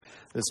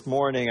This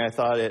morning, I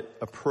thought it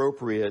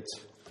appropriate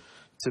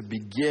to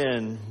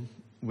begin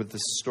with the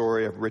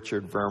story of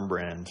Richard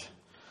Wurmbrand,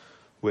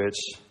 which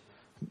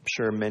I'm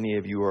sure many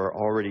of you are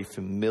already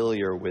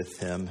familiar with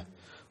him,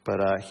 but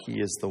he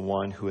is the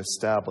one who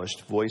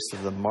established Voice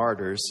of the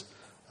Martyrs,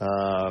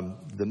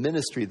 the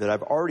ministry that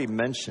I've already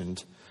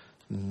mentioned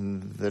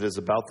that is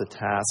about the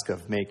task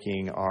of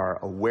making our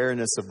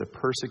awareness of the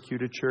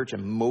persecuted church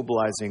and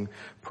mobilizing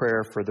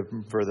prayer for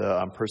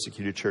the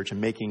persecuted church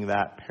and making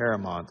that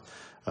paramount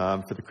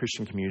for the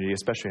Christian community,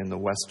 especially in the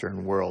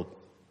Western world.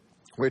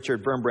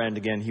 Richard Wurmbrand,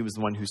 again, he was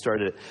the one who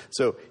started it.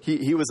 So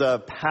he was a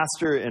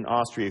pastor in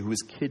Austria who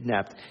was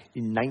kidnapped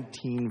in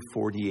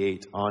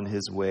 1948 on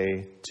his way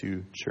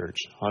to church,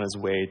 on his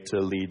way to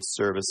lead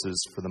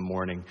services for the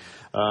morning.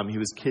 He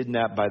was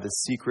kidnapped by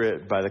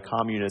the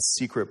communist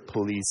secret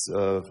police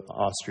of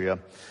Austria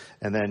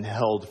and then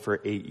held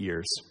for 8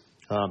 years.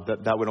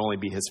 That would only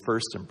be his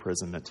first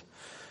imprisonment.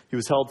 He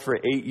was held for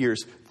 8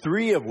 years,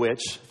 three of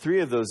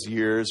those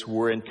years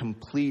were in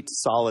complete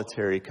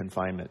solitary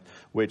confinement,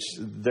 which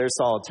their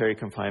solitary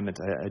confinement,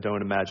 I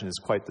don't imagine, is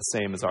quite the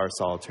same as our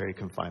solitary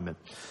confinement.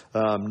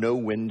 No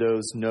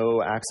windows,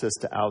 no access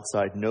to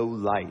outside, no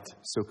light,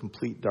 so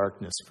complete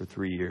darkness for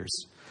 3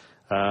 years.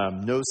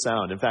 No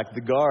sound. In fact,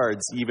 the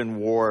guards even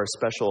wore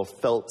special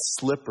felt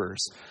slippers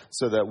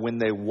so that when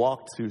they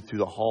walked through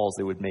the halls,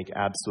 they would make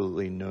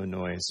absolutely no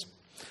noise.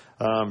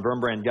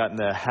 Wurmbrand got in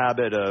the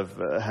habit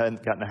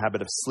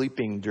of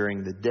sleeping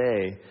during the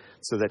day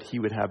so that he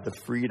would have the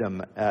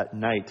freedom at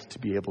night to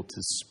be able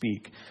to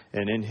speak.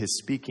 And in his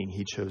speaking,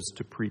 he chose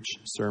to preach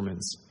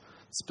sermons,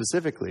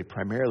 specifically,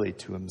 primarily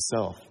to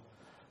himself.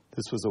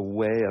 This was a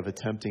way of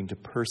attempting to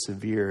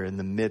persevere in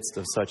the midst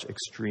of such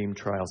extreme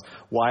trials.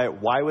 Why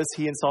was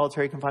he in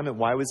solitary confinement?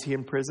 Why was he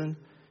in prison?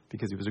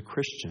 Because he was a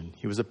Christian.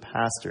 He was a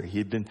pastor. He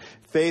had been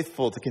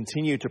faithful to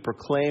continue to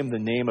proclaim the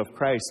name of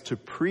Christ, to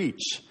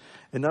preach.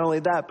 And not only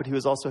that, but he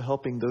was also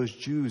helping those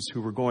Jews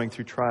who were going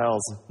through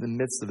trials in the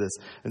midst of this.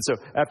 And so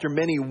after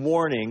many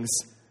warnings,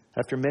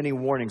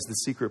 the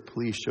secret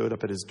police showed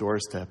up at his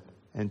doorstep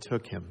and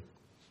took him.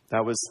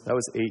 That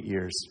was 8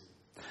 years.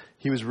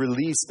 He was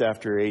released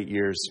after 8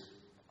 years.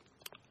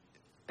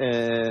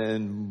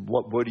 And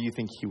what do you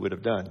think he would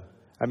have done?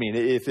 I mean,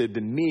 if it had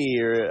been me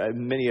or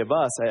many of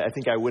us, I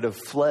think I would have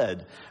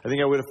fled. I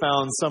think I would have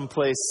found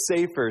someplace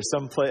safer,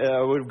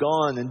 I would have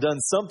gone and done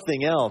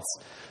something else.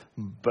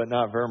 But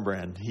not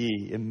Wurmbrand.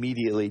 He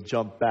immediately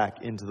jumped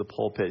back into the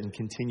pulpit and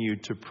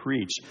continued to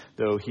preach,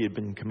 though he had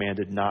been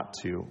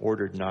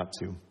ordered not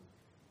to.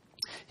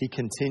 He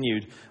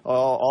continued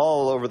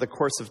all over the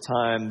course of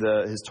time.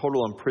 His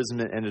total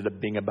imprisonment ended up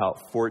being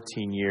about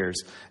 14 years.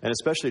 And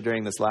especially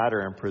during this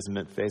latter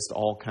imprisonment, faced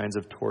all kinds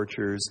of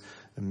tortures,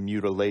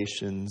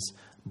 mutilations,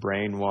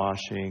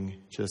 brainwashing,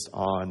 just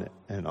on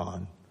and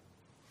on.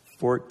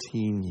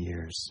 14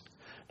 years.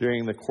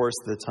 During the course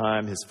of the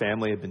time, his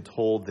family had been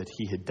told that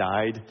he had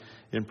died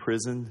in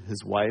prison.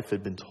 His wife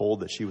had been told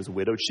that she was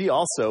widowed. She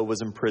also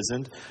was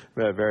imprisoned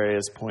at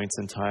various points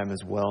in time as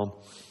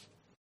well.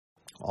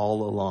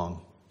 All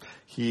along.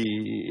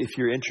 If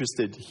you're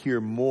interested to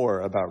hear more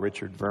about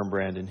Richard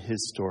Wurmbrand and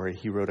his story,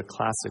 he wrote a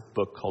classic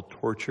book called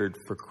Tortured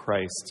for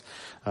Christ.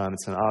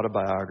 It's an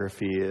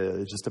autobiography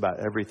just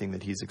about everything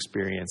that he's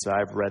experienced.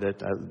 I've read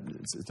it.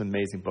 It's an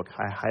amazing book.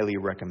 I highly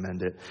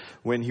recommend it.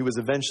 When he was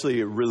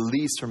eventually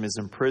released from his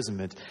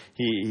imprisonment,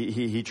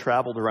 he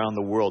traveled around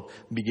the world,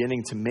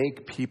 beginning to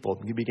make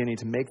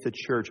the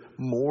church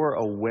more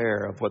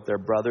aware of what their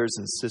brothers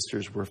and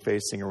sisters were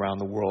facing around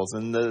the world,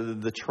 and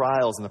the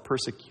trials and the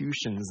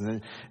persecutions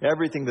and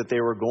everything that they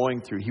were going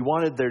through. He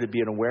wanted there to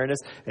be an awareness,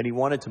 and he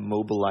wanted to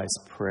mobilize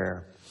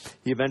prayer.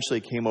 He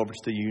eventually came over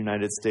to the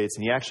United States,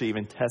 and he actually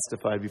even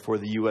testified before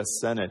the U.S.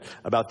 Senate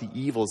about the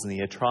evils and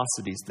the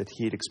atrocities that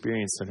he had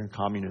experienced under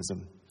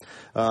communism.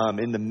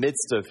 In the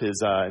midst of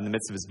his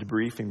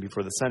debriefing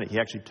before the Senate, he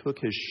actually took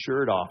his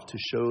shirt off to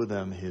show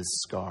them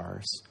his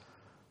scars,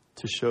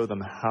 to show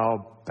them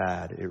how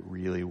bad it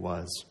really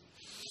was.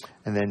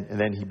 And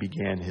then he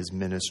began his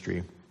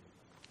ministry.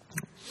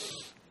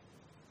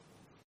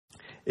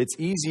 It's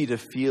easy to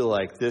feel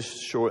like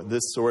this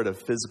sort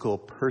of physical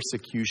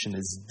persecution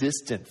is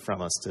distant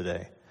from us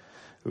today.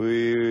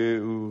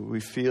 We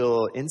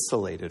feel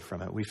insulated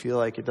from it. We feel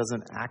like it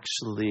doesn't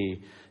actually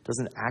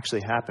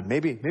happen.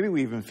 Maybe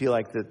we even feel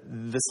like that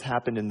this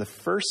happened in the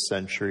first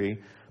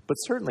century, but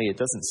certainly it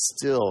doesn't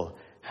still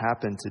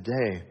happen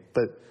today.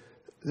 But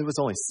it was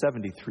only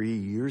 73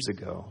 years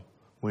ago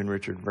when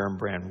Richard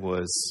Wurmbrand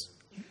was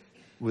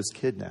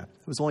kidnapped.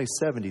 It was only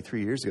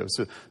 73 years ago.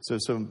 So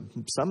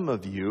some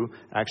of you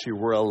actually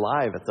were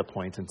alive at the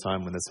point in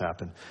time when this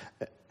happened.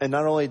 And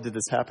not only did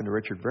this happen to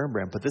Richard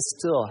Wurmbrand, but this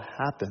still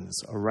happens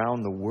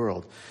around the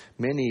world.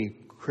 Many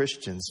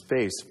Christians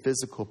face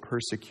physical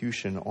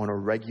persecution on a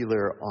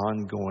regular,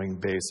 ongoing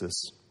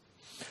basis.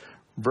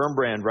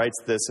 Wurmbrand writes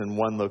this in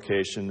one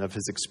location of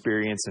his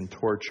experience in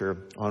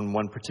torture on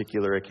one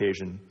particular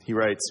occasion. He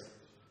writes,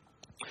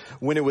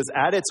 "When it was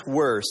at its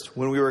worst,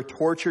 when we were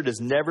tortured as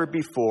never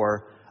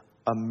before,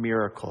 a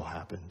miracle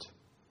happened.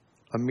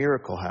 A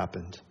miracle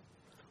happened.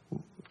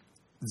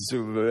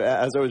 So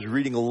as I was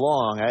reading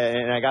along,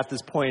 and I got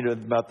this point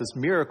about this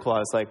miracle, I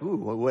was like,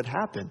 ooh, what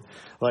happened?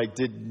 Like,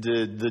 did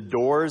the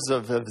doors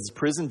of his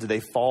prison, did they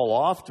fall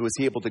off? Was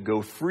he able to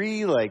go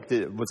free? Like,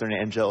 was there an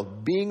angelic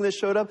being that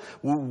showed up?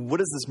 What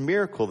is this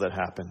miracle that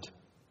happened?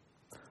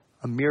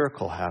 A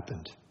miracle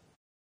happened.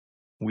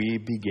 We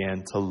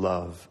began to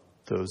love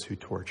those who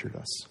tortured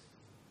us.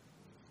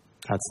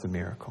 That's the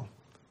miracle.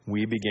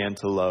 We began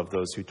to love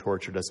those who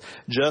tortured us.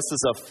 Just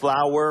as a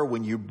flower,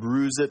 when you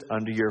bruise it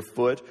under your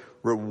foot,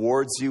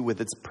 rewards you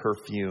with its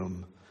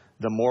perfume.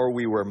 The more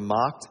we were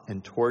mocked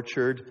and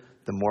tortured,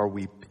 the more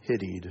we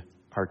pitied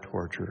our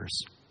torturers.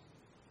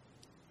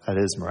 That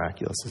is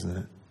miraculous, isn't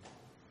it?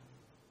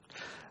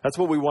 That's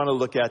what we want to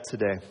look at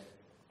today.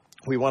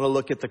 We want to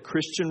look at the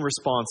Christian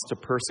response to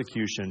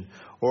persecution,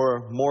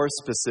 or more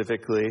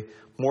specifically,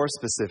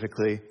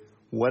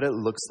 what it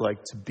looks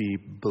like to be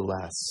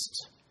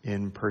blessed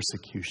in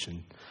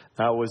persecution.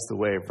 That was the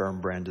way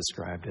Wurmbrand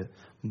described it.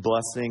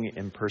 Blessing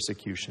in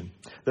persecution.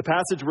 The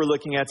passage we're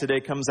looking at today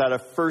comes out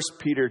of 1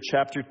 Peter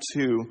chapter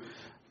 2,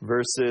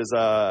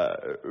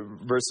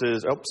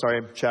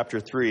 chapter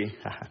 3.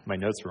 My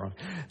notes are wrong.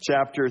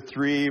 Chapter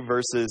 3,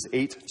 verses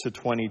 8 to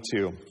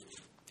 22.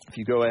 If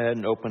you go ahead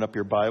and open up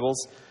your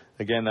Bibles,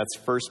 again, that's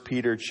 1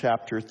 Peter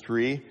chapter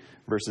 3,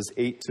 verses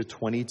 8 to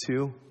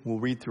 22. We'll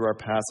read through our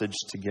passage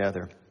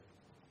together.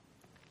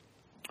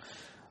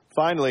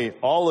 Finally,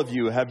 all of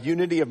you have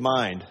unity of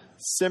mind,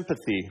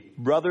 sympathy,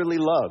 brotherly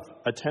love,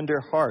 a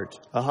tender heart,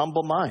 a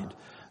humble mind.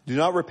 Do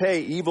not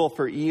repay evil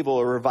for evil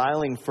or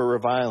reviling for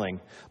reviling,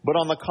 but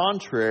on the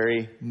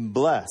contrary,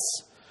 bless.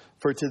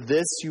 For to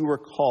this you were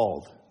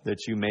called,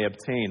 that you may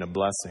obtain a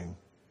blessing.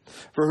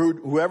 For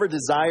whoever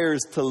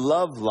desires to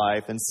love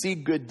life and see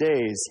good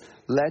days,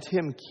 let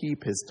him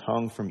keep his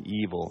tongue from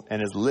evil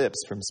and his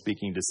lips from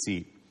speaking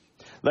deceit.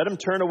 Let him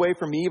turn away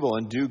from evil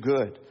and do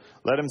good.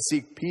 Let him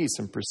seek peace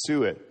and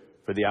pursue it.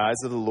 For the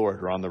eyes of the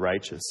Lord are on the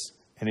righteous,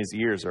 and his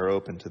ears are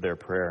open to their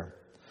prayer.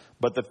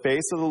 But the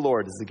face of the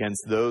Lord is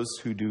against those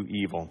who do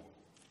evil.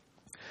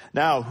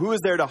 Now, who is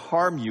there to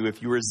harm you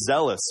if you are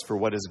zealous for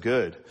what is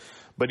good?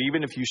 But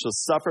even if you shall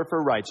suffer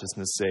for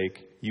righteousness'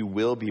 sake, you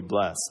will be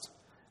blessed.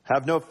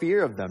 Have no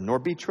fear of them, nor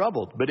be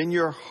troubled, but in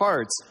your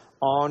hearts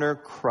honor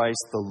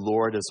Christ the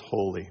Lord as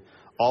holy,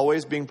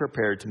 always being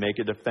prepared to make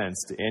a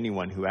defense to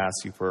anyone who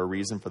asks you for a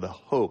reason for the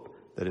hope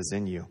that is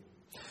in you.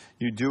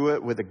 You do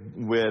it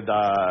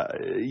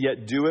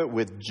yet do it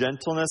with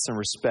gentleness and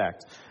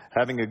respect,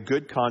 having a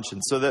good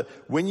conscience, so that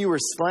when you are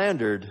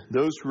slandered,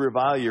 those who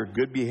revile your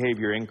good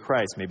behavior in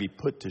Christ may be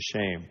put to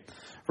shame.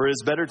 For it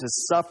is better to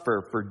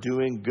suffer for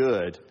doing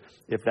good,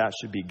 if that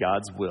should be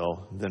God's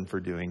will, than for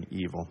doing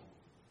evil.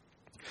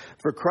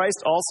 For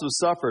Christ also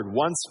suffered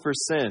once for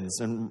sins,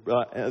 and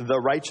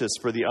the righteous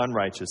for the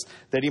unrighteous,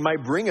 that he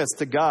might bring us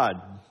to God,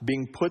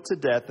 being put to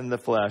death in the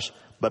flesh,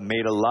 but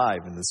made alive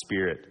in the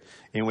Spirit,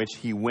 in which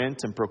he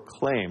went and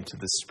proclaimed to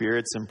the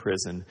spirits in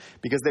prison,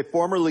 because they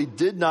formerly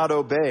did not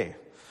obey,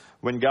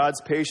 when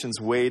God's patience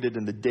waited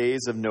in the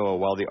days of Noah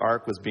while the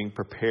ark was being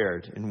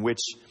prepared, in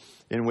which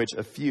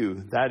a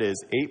few, that is,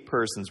 8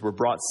 persons, were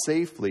brought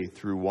safely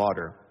through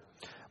water.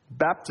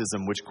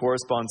 Baptism, which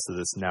corresponds to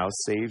this, now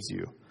saves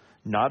you,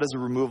 not as a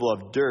removal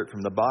of dirt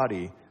from the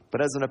body, but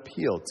as an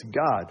appeal to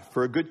God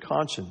for a good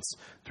conscience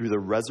through the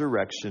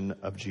resurrection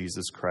of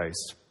Jesus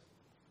Christ,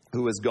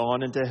 who has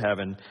gone into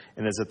heaven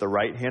and is at the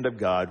right hand of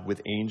God,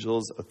 with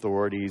angels,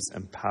 authorities,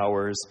 and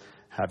powers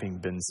having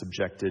been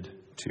subjected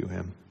to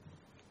him.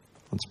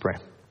 Let's pray.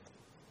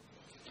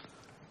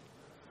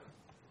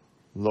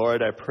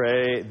 Lord, I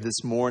pray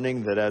this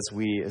morning that as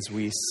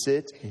we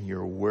sit in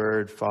your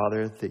word,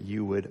 Father, that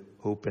you would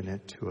open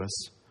it to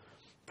us.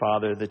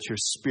 Father, that your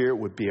Spirit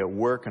would be at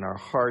work in our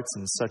hearts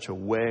in such a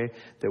way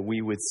that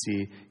we would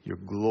see your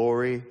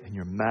glory and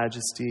your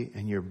majesty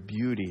and your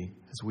beauty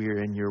as we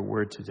are in your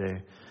word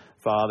today.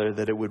 Father,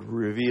 that it would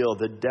reveal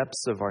the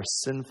depths of our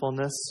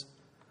sinfulness,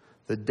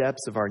 the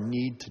depths of our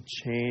need to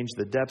change,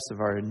 the depths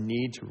of our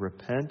need to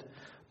repent,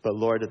 but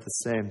Lord, at the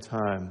same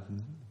time,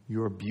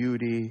 your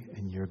beauty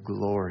and your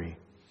glory.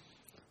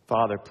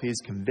 Father, please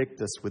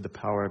convict us with the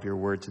power of your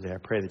word today. I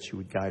pray that you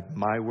would guide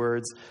my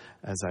words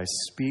as I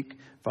speak,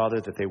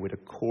 Father, that they would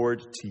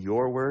accord to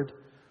your word,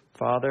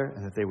 Father,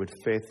 and that they would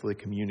faithfully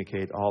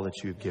communicate all that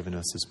you have given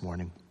us this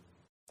morning.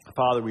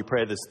 Father, we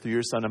pray this through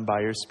your Son and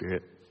by your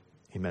Spirit.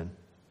 Amen.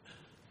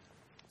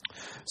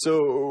 So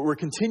we're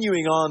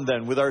continuing on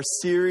then with our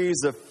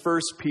series of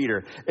 1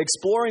 Peter,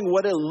 exploring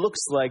what it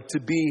looks like to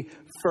be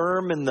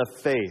firm in the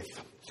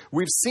faith.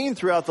 We've seen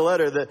throughout the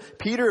letter that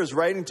Peter is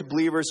writing to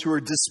believers who are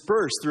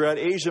dispersed throughout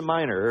Asia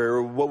Minor,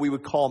 or what we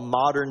would call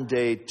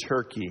modern-day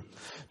Turkey,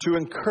 to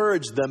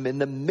encourage them in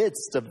the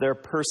midst of their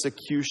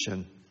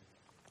persecution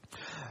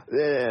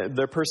and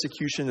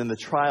the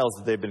trials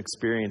that they've been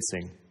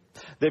experiencing.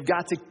 They've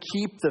got to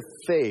keep the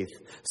faith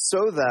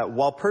so that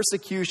while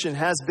persecution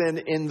has been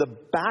in the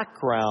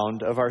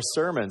background of our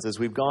sermons as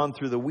we've gone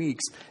through the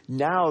weeks,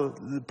 now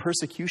the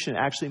persecution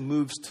actually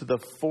moves to the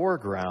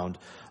foreground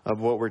of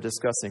what we're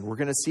discussing. We're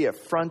going to see it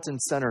front and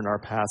center in our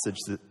passage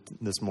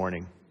this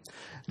morning.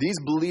 These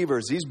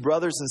believers, these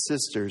brothers and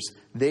sisters,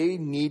 they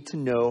need to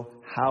know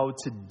how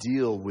to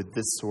deal with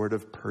this sort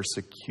of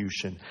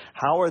persecution.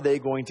 How are they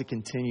going to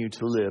continue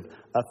to live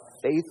a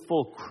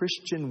faithful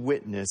Christian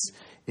witness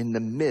in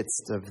the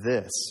midst of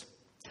this?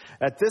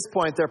 At this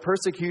point, their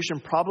persecution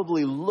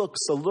probably looks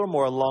a little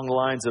more along the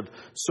lines of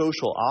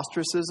social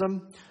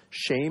ostracism,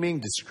 shaming,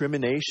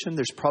 discrimination.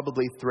 There's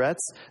probably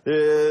threats.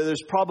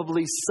 There's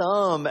probably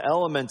some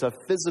element of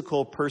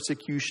physical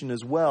persecution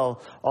as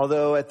well,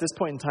 although at this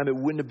point in time, it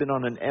wouldn't have been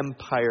on an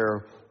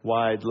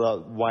empire-wide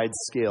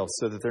scale,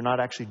 so that they're not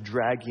actually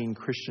dragging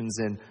Christians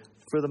in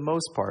for the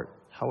most part.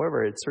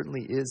 However, it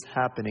certainly is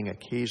happening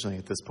occasionally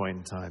at this point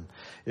in time.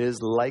 It is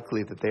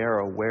likely that they are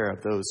aware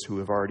of those who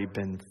have already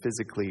been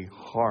physically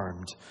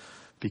harmed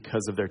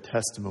because of their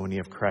testimony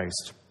of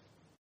Christ.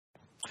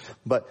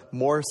 But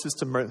more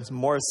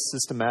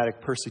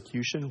systematic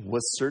persecution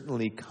was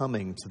certainly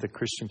coming to the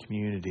Christian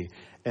community,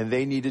 and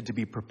they needed to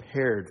be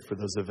prepared for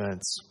those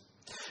events.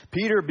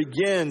 Peter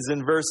begins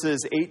in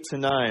verses 8 to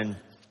 9.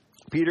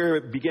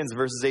 Peter begins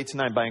verses 8 to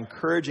 9 by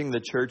encouraging the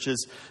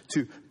churches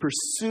to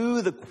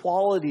pursue the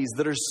qualities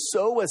that are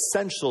so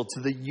essential to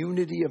the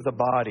unity of the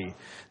body.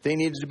 They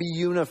needed to be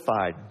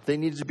unified. They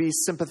needed to be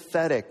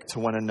sympathetic to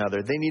one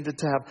another. They needed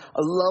to have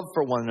a love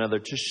for one another,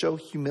 to show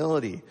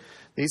humility.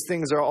 These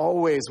things are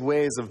always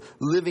ways of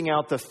living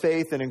out the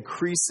faith and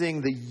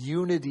increasing the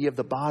unity of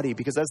the body,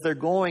 because as they're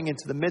going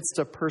into the midst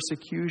of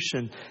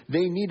persecution,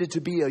 they needed to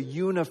be a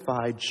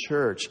unified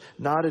church,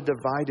 not a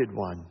divided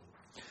one.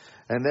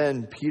 And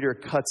then Peter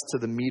cuts to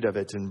the meat of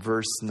it in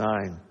verse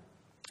 9.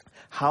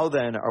 How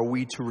then are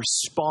we to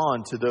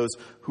respond to those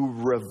who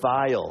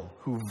revile,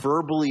 who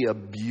verbally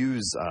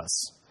abuse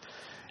us?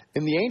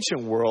 In the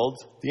ancient world,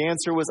 the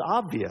answer was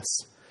obvious.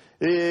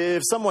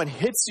 If someone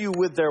hits you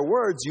with their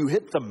words, you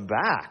hit them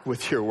back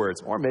with your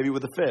words, or maybe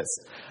with a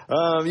fist.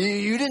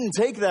 You didn't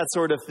take that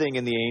sort of thing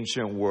in the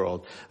ancient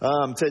world.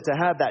 To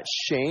have that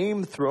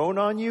shame thrown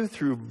on you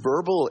through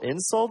verbal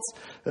insults,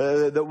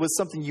 that was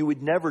something you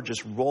would never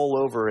just roll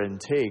over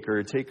and take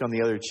on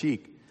the other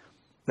cheek.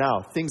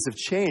 Now, things have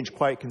changed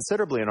quite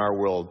considerably in our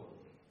world.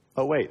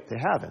 Oh, wait, they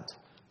haven't,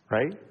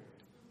 right?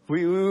 We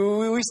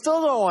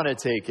still don't want to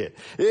take it.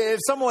 If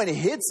someone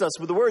hits us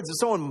with the words, if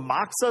someone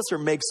mocks us or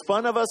makes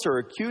fun of us or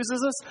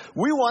accuses us,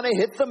 we want to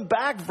hit them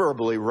back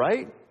verbally,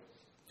 right?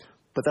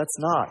 But that's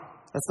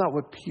not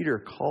what Peter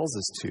calls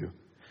us to.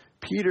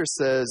 Peter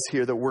says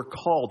here that we're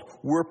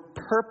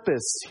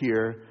purposed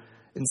here.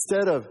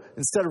 Instead of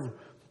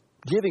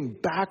giving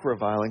back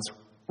revilings,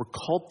 we're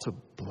called to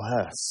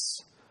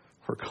bless.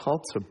 We're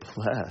called to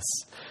bless.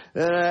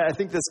 And I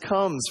think this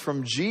comes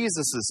from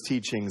Jesus'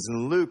 teachings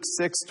in Luke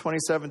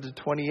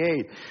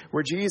 6:27-28,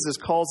 where Jesus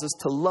calls us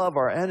to love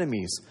our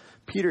enemies.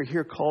 Peter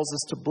here calls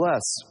us to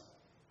bless.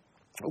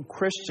 Oh,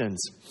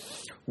 Christians,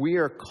 we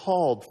are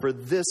called for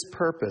this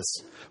purpose,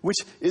 which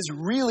is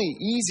really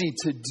easy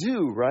to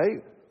do,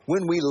 right?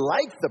 When we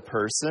like the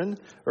person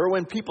or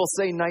when people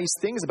say nice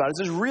things about us,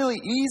 it's really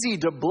easy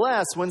to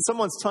bless when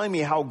someone's telling me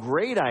how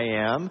great I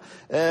am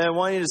and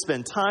wanting to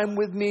spend time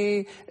with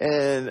me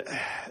and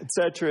et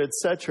cetera, et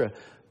cetera.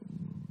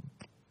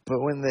 But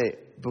when they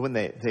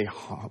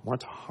want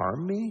to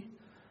harm me,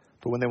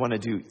 but when they want to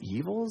do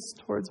evils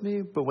towards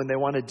me, but when they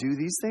want to do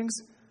these things,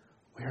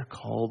 we are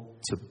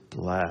called to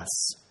bless,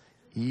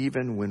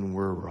 even when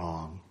we're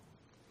wrong.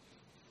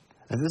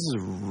 And this is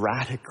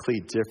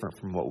radically different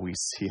from what we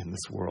see in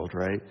this world,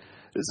 right?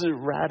 This is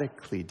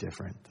radically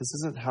different. This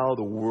isn't how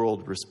the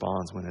world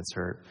responds when it's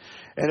hurt.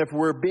 And if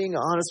we're being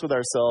honest with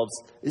ourselves,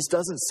 this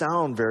doesn't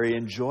sound very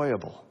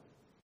enjoyable.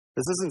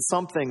 This isn't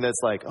something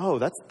that's like, oh,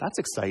 that's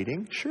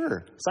exciting.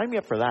 Sure, sign me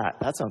up for that.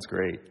 That sounds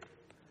great.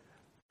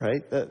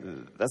 Right?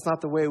 That's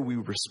not the way we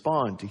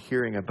respond to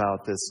hearing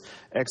about this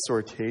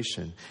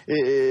exhortation.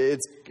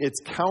 It's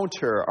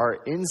counter our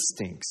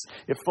instincts.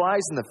 It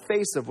flies in the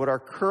face of what our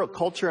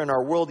culture and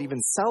our world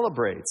even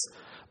celebrates.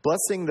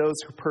 Blessing those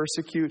who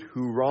persecute,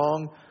 who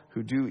wrong,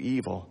 who do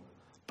evil.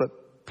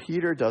 But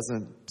Peter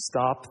doesn't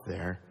stop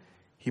there.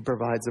 He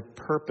provides a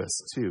purpose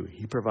too.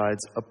 He provides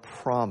a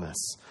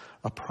promise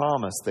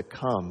that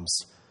comes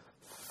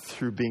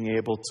through being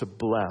able to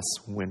bless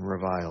when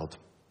reviled.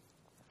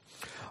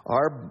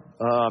 Our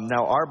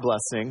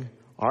blessing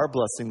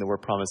that we're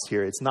promised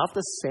here, it's not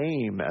the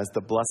same as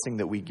the blessing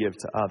that we give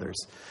to others,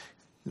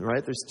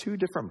 right? There's two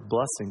different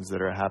blessings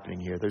that are happening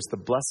here. There's the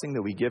blessing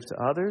that we give to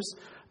others,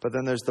 but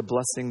then there's the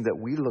blessing that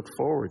we look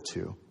forward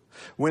to.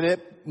 When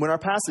our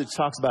passage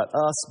talks about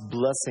us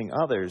blessing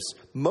others,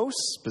 most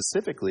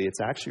specifically, it's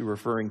actually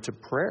referring to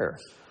prayer.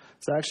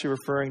 It's actually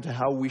referring to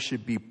how we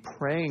should be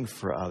praying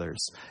for others.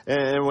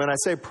 And when I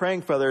say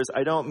praying for others,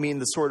 I don't mean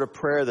the sort of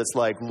prayer that's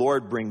like,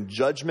 Lord, bring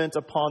judgment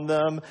upon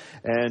them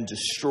and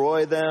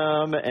destroy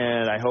them,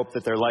 and I hope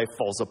that their life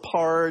falls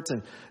apart.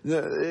 And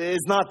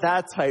it's not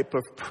that type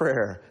of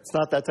prayer. It's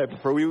not that type of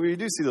prayer. We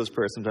do see those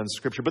prayers sometimes in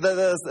Scripture, but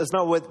that's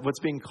not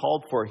what's being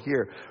called for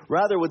here.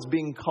 Rather, what's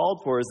being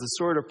called for is the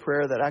sort of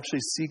prayer that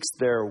actually seeks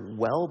their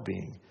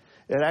well-being.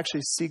 It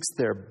actually seeks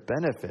their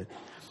benefit.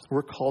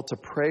 We're called to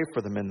pray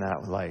for them in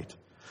that light.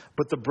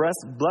 But the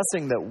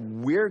blessing that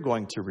we're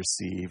going to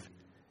receive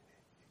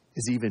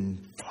is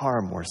even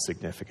far more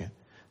significant.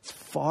 It's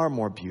far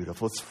more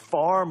beautiful. It's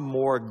far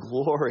more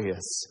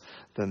glorious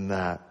than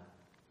that.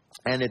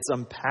 And it's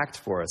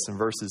unpacked for us in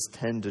verses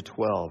 10 to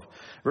 12.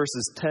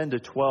 Verses 10 to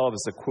 12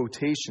 is a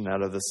quotation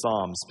out of the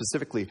Psalms,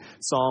 specifically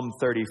Psalm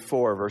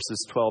 34,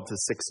 verses 12 to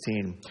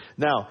 16.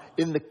 Now,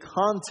 in the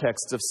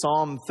context of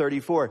Psalm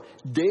 34,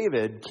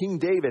 King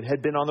David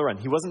had been on the run.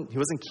 He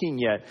wasn't king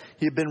yet.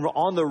 He had been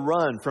on the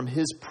run from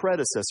his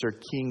predecessor,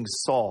 King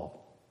Saul.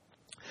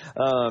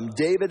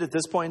 David at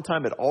this point in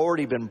time had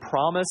already been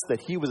promised that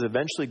he was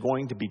eventually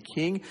going to be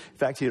king. In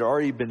fact, he had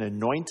already been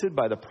anointed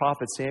by the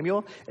prophet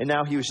Samuel, and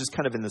now he was just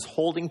kind of in this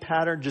holding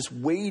pattern, just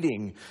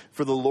waiting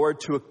for the Lord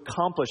to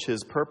accomplish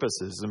his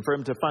purposes and for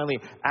him to finally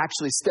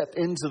actually step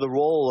into the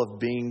role of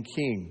being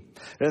king.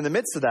 And in the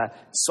midst of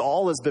that,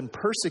 Saul has been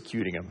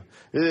persecuting him.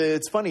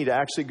 It's funny to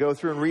actually go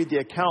through and read the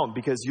account,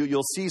 because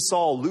you'll see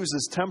Saul lose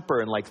his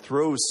temper and like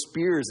throw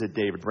spears at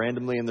David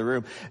randomly in the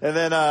room. And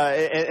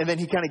then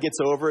he kind of gets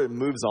over it and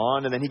moves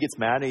on, and then he gets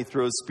mad and he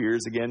throws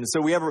spears again.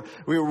 So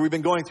we've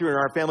been going through in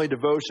our family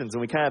devotions,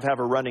 and we kind of have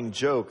a running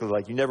joke of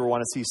like, you never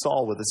want to see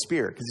Saul with a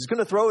spear, because he's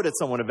going to throw it at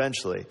someone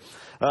eventually.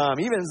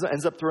 He even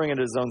ends up throwing it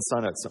at his own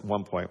son at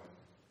one point.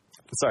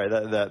 Sorry,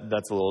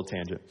 that's a little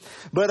tangent.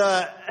 But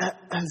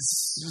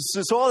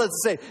so all that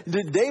to say,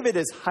 David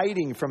is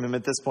hiding from him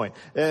at this point.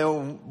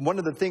 And one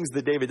of the things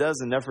that David does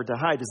in an effort to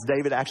hide is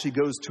David actually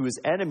goes to his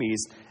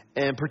enemies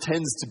and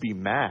pretends to be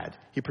mad.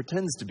 He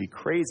pretends to be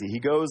crazy. He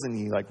goes and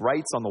he like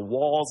writes on the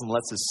walls and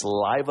lets his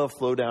saliva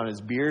flow down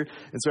his beard.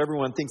 And so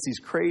everyone thinks he's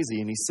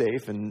crazy and he's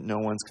safe and no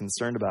one's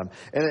concerned about him.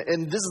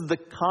 And this is the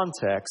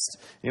context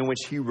in which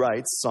he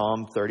writes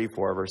Psalm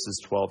 34,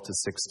 verses 12 to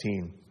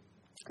 16.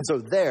 And so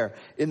there,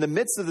 in the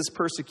midst of this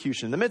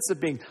persecution, in the midst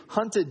of being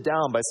hunted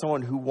down by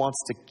someone who wants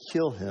to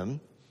kill him,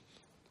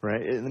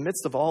 right? In the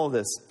midst of all of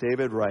this,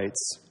 David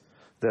writes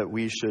that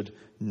we should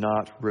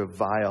not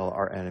revile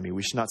our enemy.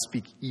 We should not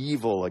speak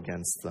evil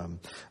against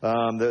them.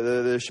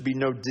 There should be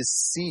no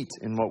deceit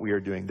in what we are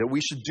doing. That we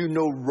should do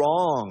no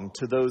wrong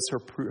to those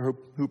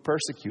who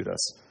persecute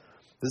us.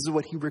 This is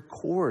what he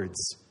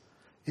records.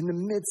 In the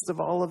midst of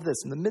all of this,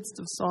 in the midst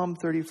of Psalm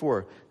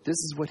 34, this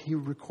is what he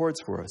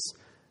records for us.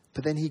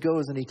 But then he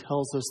goes and he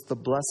tells us the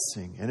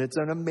blessing, and it's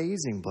an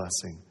amazing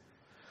blessing,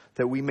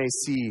 that we may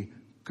see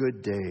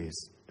good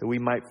days, that we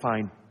might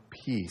find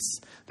peace,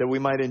 that we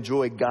might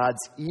enjoy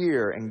God's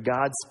ear and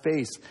God's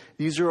face.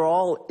 These are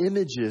all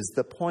images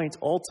that point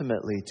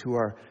ultimately to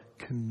our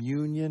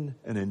communion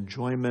and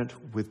enjoyment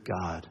with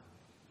God.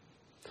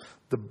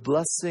 The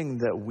blessing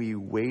that we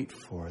wait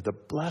for, the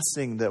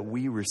blessing that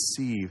we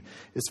receive,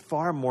 is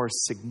far more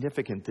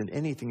significant than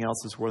anything else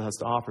this world has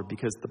to offer,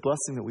 because the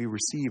blessing that we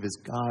receive is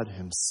God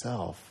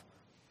himself.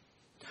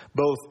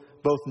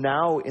 Both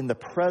now in the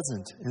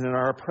present and in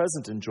our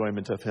present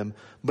enjoyment of him,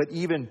 but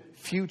even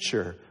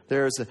future.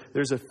 There's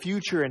a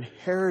future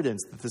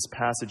inheritance that this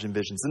passage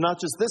envisions. And not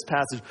just this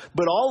passage,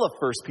 but all of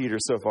 1 Peter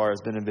so far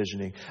has been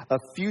envisioning. A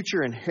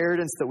future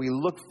inheritance that we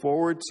look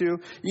forward to.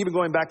 Even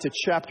going back to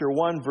chapter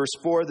 1, verse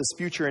 4, this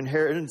future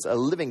inheritance, a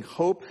living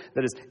hope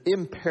that is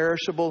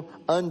imperishable,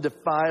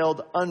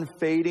 undefiled,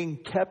 unfading,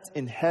 kept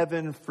in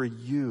heaven for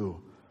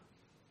you.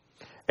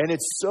 And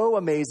it's so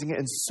amazing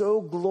and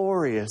so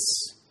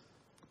glorious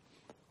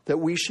that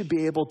we should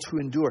be able to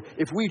endure.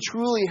 If we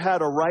truly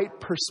had a right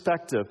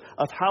perspective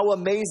of how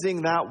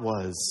amazing that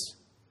was,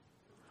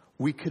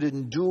 we could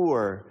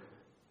endure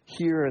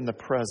here in the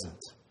present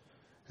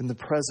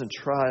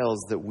trials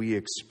that we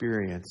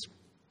experience.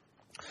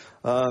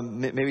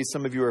 Maybe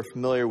some of you are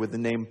familiar with the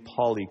name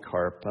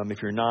Polycarp.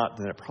 If you're not,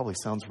 then it probably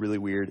sounds really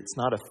weird. It's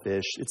not a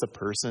fish, it's a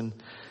person.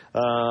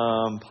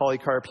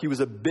 Polycarp, he was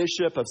a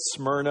bishop of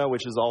Smyrna,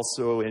 which is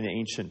also in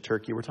ancient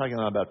Turkey. We're talking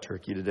about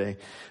Turkey today.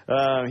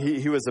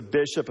 He was a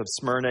bishop of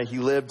Smyrna. He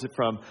lived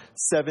from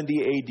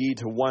 70 AD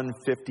to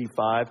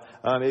 155.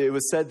 It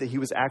was said that he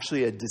was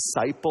actually a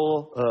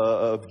disciple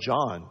of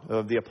John,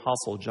 of the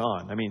Apostle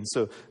John. I mean,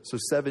 so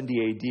 70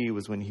 AD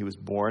was when he was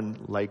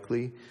born,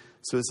 likely.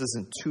 So this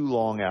isn't too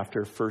long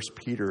after 1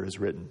 Peter is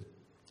written.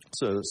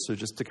 So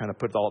just to kind of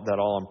put that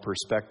all in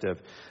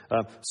perspective.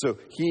 So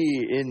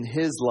he, in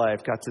his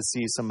life, got to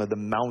see some of the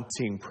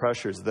mounting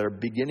pressures that are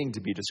beginning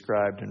to be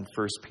described in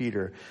 1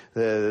 Peter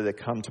that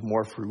come to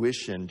more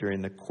fruition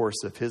during the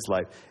course of his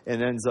life,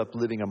 and ends up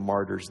living a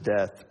martyr's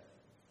death.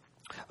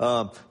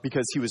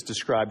 Because he was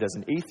described as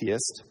an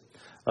atheist,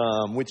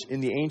 which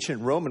in the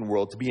ancient Roman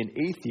world, to be an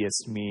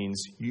atheist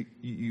means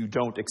you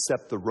don't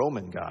accept the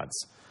Roman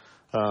gods.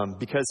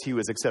 Because he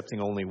was accepting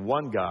only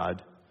one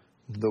God,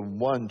 the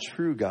one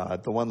true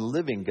God, the one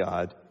living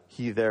God,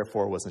 he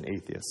therefore was an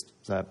atheist.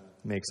 Does that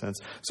make sense?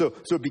 So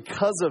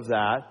because of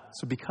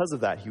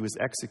that, he was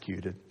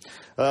executed.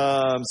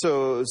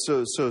 So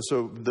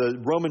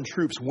the Roman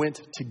troops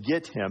went to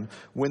get him.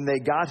 When they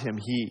got him,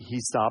 he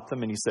stopped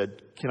them and he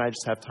said, "Can I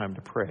just have time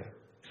to pray?"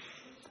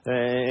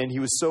 And he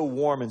was so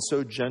warm and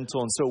so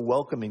gentle and so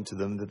welcoming to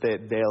them that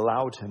they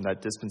allowed him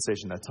that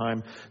dispensation, that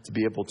time to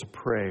be able to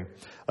pray.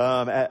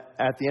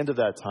 At the end of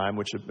that time,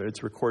 which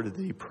it's recorded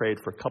that he prayed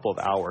for a couple of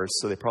hours,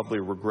 so they probably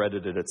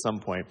regretted it at some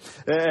point.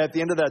 At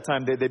the end of that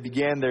time, they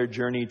began their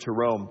journey to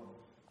Rome.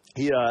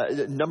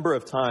 A number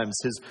of times,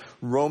 his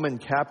Roman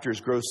captors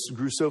grew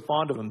so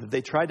fond of him that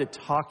they tried to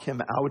talk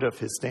him out of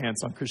his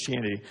stance on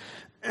Christianity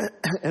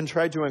and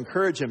tried to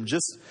encourage him,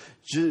 just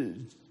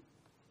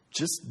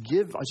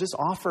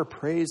offer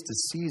praise to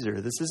Caesar.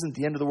 This isn't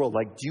the end of the world.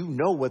 Like, do you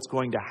know what's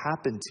going to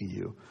happen to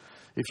you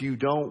if you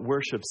don't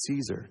worship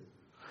Caesar?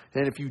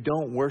 And if you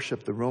don't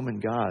worship the Roman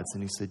gods?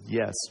 And he said,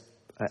 yes,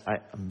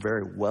 I'm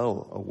very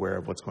well aware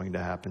of what's going to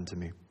happen to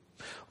me.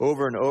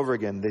 Over and over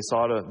again, they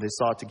sought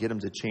to get him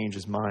to change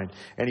his mind.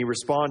 And he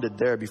responded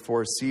there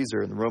before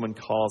Caesar in the Roman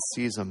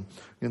Colosseum.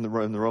 In the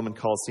Roman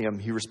Colosseum,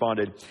 he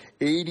responded,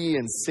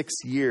 86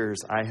 years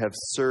I have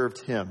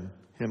served him,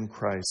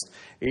 Christ.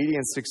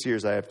 86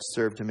 years I have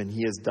served him, and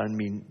he has done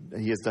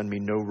me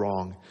no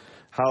wrong.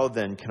 How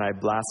then can I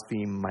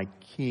blaspheme my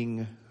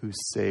King who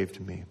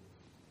saved me?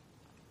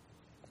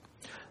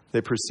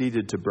 They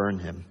proceeded to burn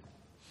him.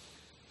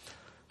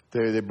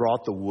 They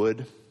brought the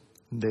wood.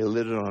 They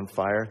lit it on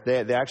fire.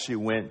 They actually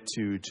went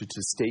to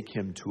stake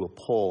him to a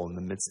pole in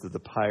the midst of the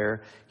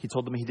pyre. He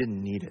told them he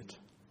didn't need it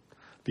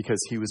because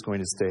he was going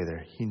to stay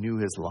there. He knew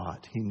his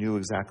lot. He knew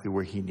exactly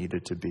where he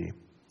needed to be.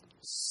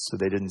 So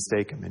they didn't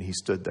stake him, and he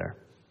stood there.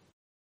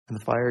 And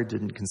the fire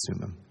didn't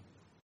consume him.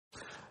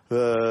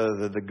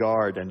 The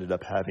guard ended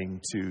up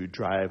having to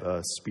drive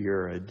a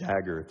spear, a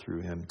dagger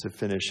through him to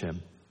finish him.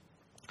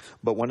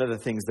 But one of the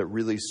things that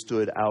really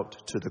stood out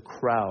to the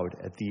crowd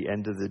at the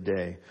end of the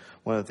day,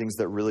 one of the things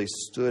that really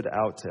stood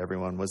out to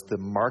everyone was the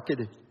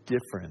marked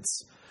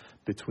difference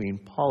between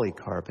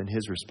Polycarp and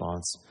his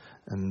response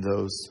and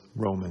those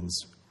Romans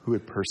who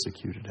had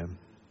persecuted him.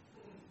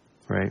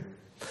 Right?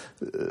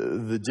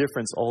 The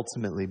difference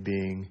ultimately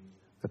being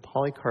that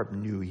Polycarp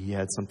knew he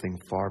had something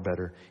far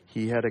better.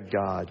 He had a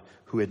God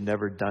who had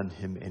never done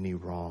him any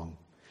wrong.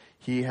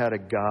 He had a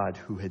God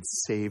who had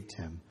saved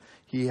him.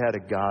 He had a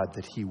God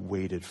that he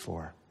waited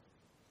for.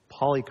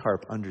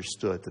 Polycarp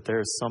understood that there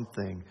is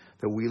something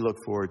that we look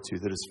forward to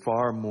that is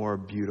far more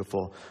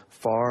beautiful,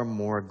 far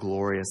more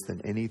glorious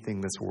than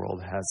anything this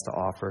world has to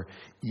offer,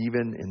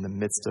 even in the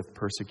midst of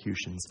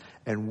persecutions.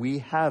 And we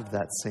have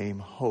that same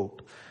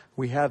hope.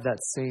 We have that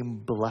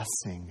same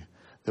blessing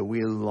that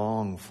we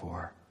long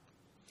for.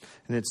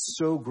 And it's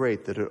so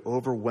great that it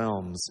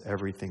overwhelms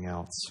everything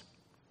else.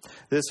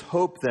 This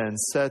hope then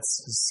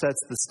sets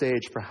the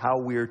stage for how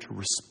we are to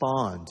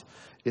respond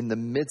in the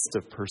midst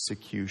of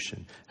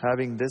persecution.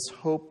 Having this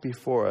hope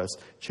before us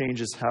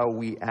changes how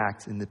we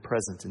act in the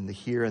present, in the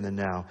here and the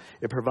now.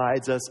 It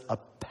provides us a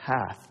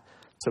path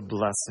to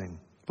blessing.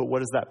 But what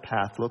does that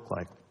path look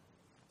like?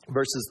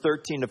 Verses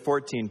 13 to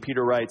 14,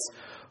 Peter writes,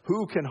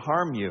 "Who can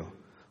harm you?"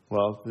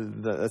 Well,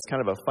 that's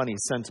kind of a funny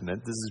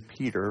sentiment. This is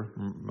Peter,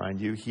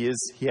 mind you. He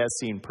has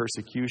seen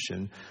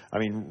persecution. I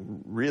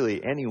mean,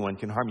 really, anyone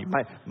can harm you.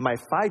 My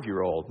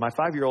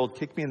 5-year-old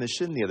kicked me in the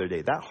shin the other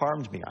day. That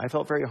harmed me. I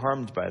felt very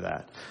harmed by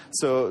that.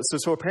 So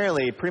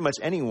apparently, pretty much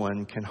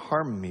anyone can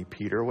harm me,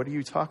 Peter. What are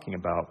you talking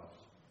about?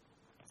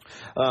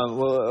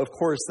 Well, of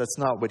course, that's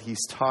not what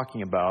he's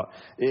talking about.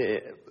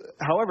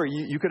 However,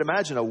 you could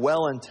imagine a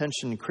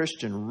well-intentioned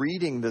Christian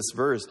reading this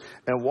verse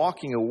and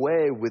walking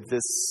away with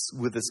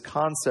this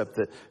concept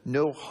that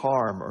no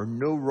harm or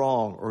no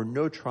wrong or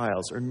no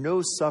trials or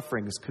no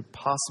sufferings could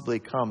possibly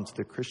come to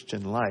the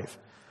Christian life.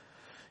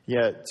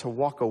 Yet to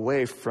walk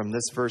away from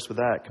this verse with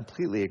that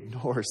completely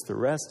ignores the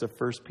rest of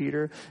 1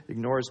 Peter,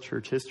 ignores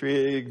church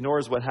history,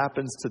 ignores what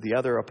happens to the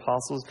other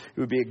apostles. It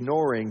would be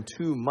ignoring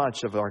too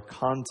much of our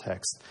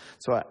context.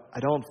 So I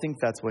don't think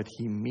that's what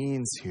he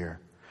means here.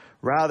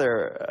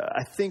 Rather,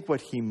 I think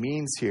what he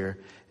means here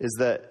is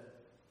that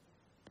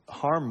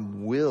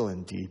harm will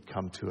indeed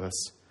come to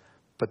us,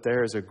 but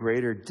there is a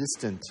greater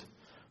distant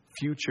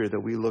future that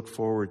we look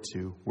forward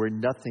to where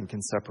nothing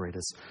can separate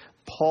us.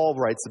 Paul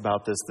writes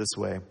about this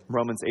way,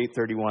 Romans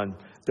 8:31,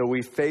 "Though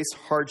we face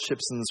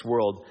hardships in this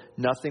world,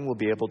 nothing will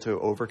be able to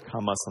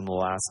overcome us on the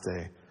last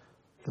day."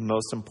 The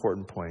most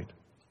important point,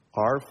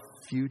 our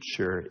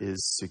future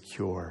is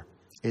secure.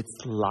 It's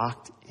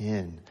locked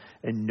in,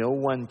 and no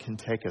one can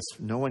take it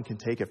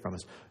from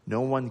us.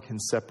 No one can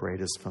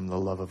separate us from the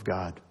love of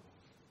God.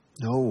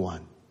 No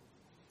one.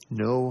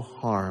 No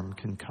harm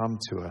can come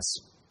to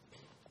us.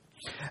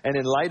 And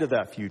in light of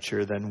that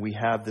future, then we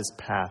have this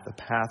path, a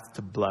path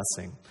to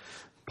blessing.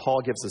 Paul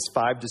gives us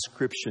 5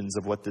 descriptions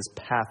of what this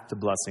path to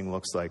blessing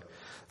looks like.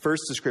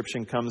 First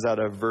description comes out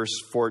of verse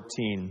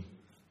 14.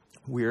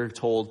 we're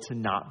told to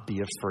not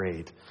be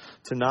afraid.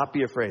 To not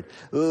be afraid.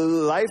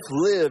 Life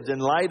lived in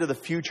light of the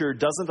future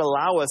doesn't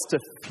allow us to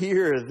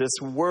fear this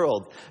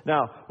world.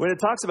 Now, when it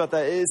talks about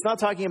that, it's not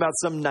talking about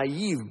some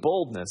naive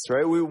boldness,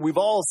 right? We've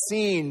all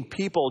seen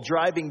people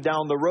driving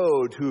down the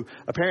road who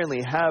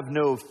apparently have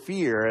no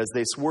fear as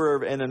they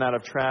swerve in and out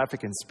of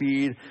traffic and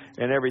speed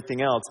and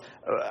everything else.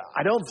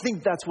 I don't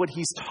think that's what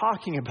he's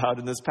talking about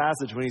in this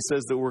passage when he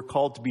says that we're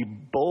called to be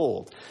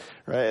bold.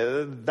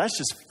 Right? That's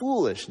just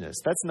foolishness.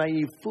 That's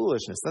naive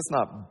foolishness. That's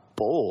not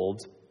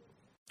bold.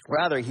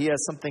 Rather, he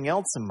has something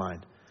else in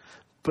mind.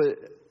 But,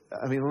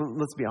 I mean,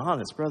 let's be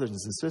honest, brothers and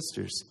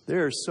sisters.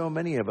 There are so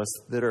many of us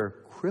that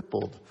are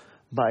crippled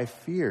by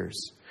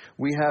fears.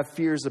 We have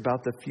fears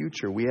about the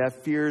future. We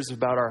have fears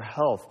about our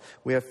health.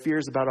 We have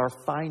fears about our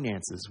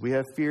finances. We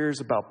have fears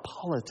about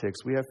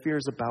politics. We have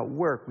fears about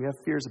work. We have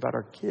fears about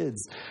our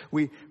kids.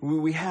 We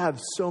have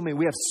so many.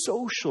 We have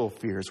social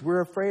fears.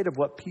 We're afraid of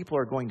what people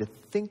are going to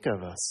think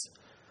of us.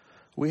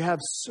 We have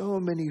so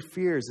many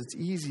fears. It's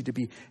easy to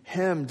be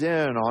hemmed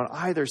in on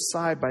either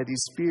side by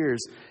these fears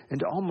and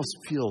to almost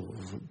feel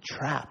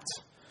trapped.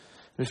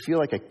 And feel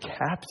like a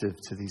captive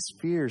to these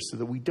fears so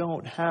that we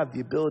don't have the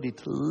ability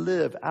to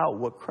live out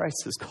what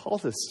Christ has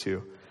called us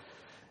to.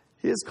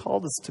 He has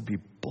called us to be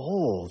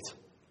bold.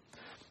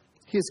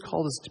 He has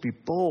called us to be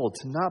bold,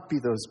 to not be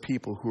those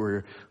people who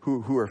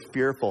are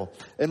fearful.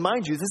 And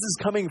mind you, this is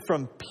coming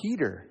from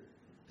Peter.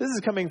 This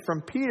is coming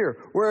from Peter,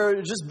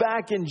 where just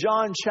back in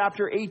John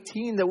chapter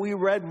 18 that we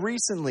read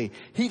recently,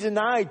 he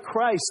denied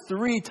Christ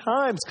 3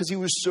 times because he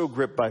was so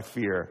gripped by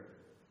fear.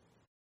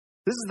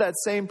 This is that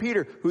same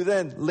Peter who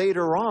then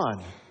later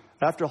on,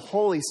 after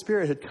Holy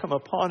Spirit had come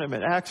upon him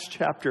in Acts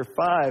chapter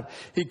 5,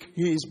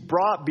 he's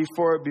brought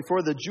before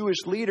the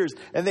Jewish leaders,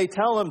 and they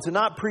tell him to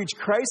not preach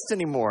Christ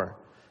anymore.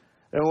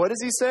 And what does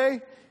he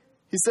say?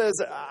 He says,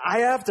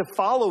 I have to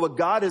follow what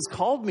God has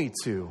called me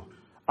to.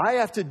 I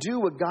have to do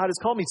what God has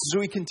called me to.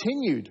 So he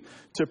continued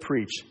to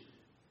preach.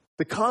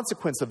 The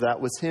consequence of that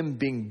was him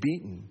being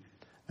beaten.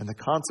 And the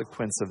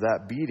consequence of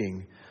that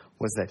beating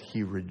was that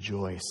he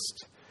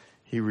rejoiced.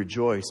 He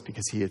rejoiced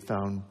because he had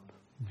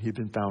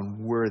been found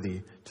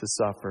worthy to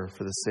suffer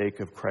for the sake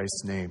of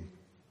Christ's name.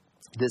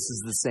 This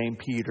is the same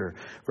Peter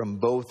from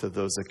both of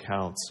those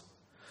accounts.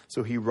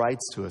 So he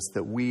writes to us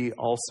that we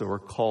also are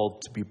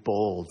called to be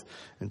bold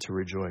and to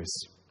rejoice.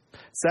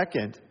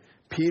 Second,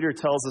 Peter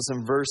tells us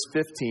in verse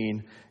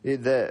 15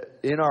 that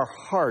in our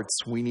hearts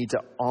we need to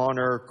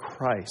honor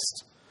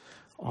Christ.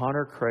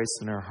 Honor Christ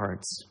in our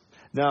hearts.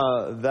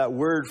 Now, that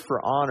word for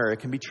honor,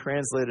 it can be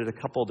translated a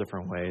couple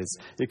different ways.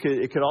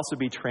 It could also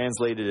be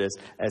translated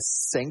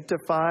as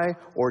sanctify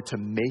or to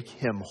make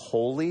him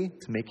holy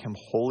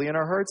in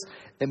our hearts.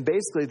 And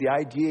basically the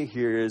idea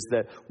here is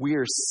that we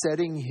are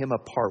setting him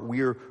apart. We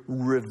are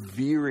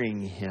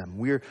revering him.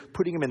 We are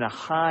putting him in a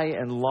high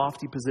and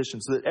lofty position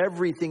so that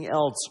everything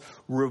else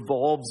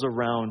revolves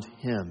around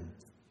him.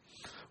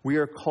 We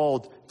are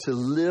called to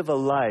live a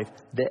life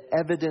that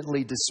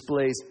evidently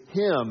displays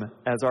him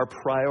as our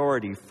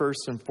priority,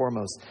 first and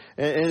foremost.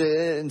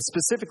 And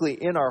specifically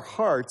in our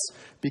hearts,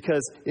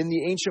 because in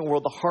the ancient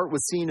world, the heart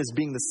was seen as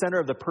being the center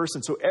of the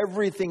person. So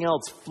everything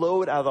else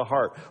flowed out of the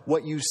heart.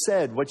 What you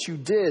said, what you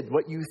did,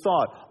 what you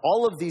thought,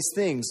 all of these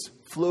things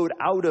flowed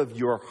out of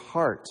your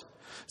heart.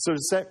 So to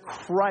set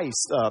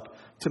Christ up,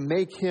 to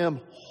make him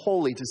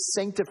holy, to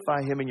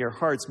sanctify him in your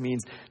hearts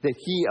means that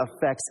he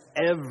affects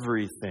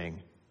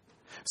everything.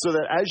 So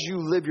that as you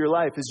live your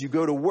life, as you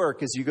go to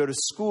work, as you go to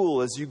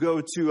school, as you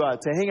go to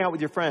hang out with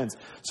your friends,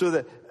 so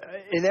that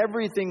in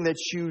everything that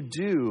you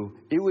do,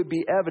 it would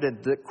be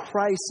evident that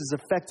Christ is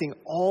affecting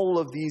all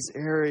of these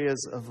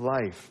areas of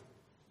life.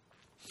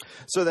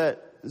 So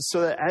that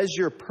as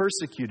you're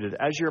persecuted,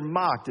 as you're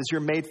mocked, as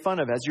you're made fun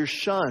of, as you're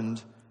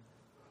shunned,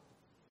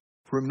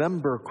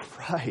 remember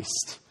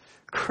Christ.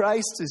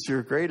 Christ is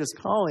your greatest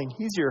calling.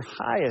 He's your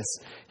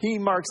highest. He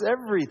marks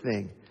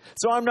everything.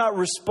 So I'm not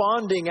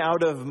responding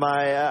out of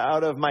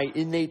my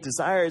innate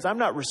desires. I'm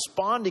not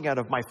responding out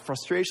of my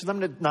frustrations. I'm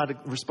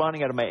not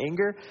responding out of my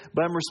anger,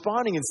 but I'm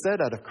responding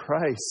instead out of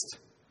Christ.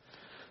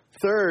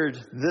 Third,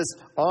 this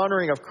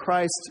honoring of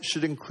Christ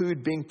should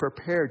include being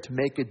prepared to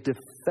make a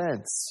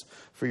defense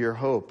for your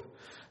hope.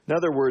 In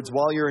other words,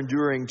 while you're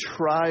enduring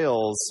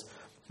trials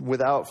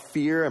without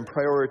fear and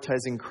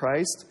prioritizing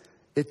Christ,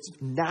 it's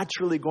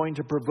naturally going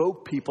to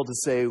provoke people to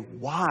say,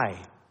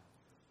 why?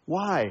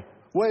 Why?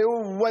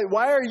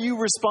 Why are you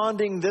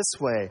responding this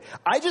way?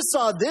 I just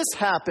saw this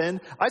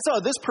happen. I saw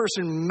this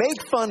person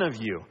make fun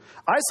of you.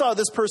 I saw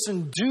this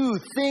person do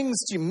things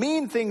to you,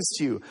 mean things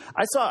to you.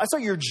 I saw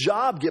your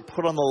job get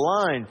put on the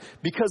line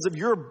because of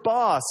your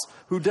boss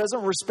who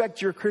doesn't respect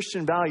your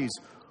Christian values.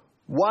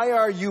 Why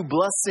are you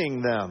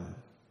blessing them?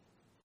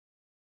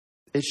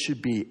 It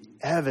should be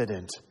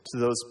evident to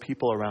those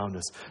people around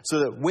us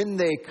so that when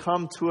they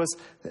come to us,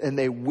 and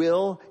they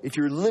will, if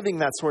you're living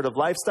that sort of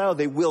lifestyle,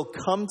 they will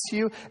come to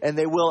you and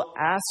they will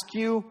ask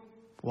you,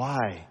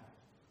 why?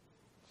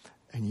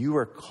 And you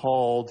are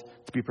called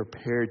to be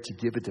prepared to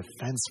give a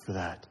defense for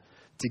that,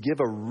 to give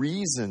a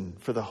reason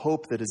for the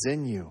hope that is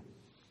in you.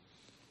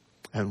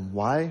 And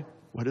why?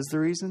 What is the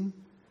reason?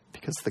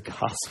 Because of the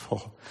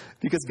gospel.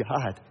 Because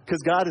God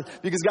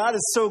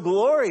is so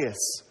glorious.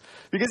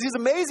 Because he's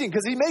amazing.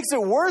 Because he makes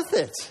it worth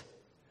it.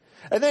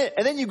 And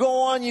then you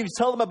go on, you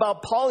tell them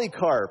about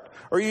Polycarp,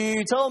 or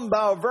you tell them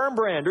about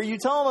Wurmbrand, or you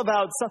tell them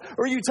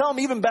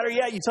even better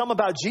yet, you tell them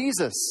about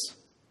Jesus.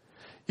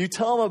 You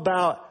tell them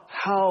about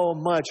how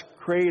much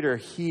greater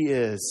he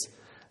is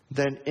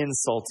than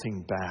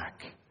insulting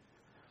back,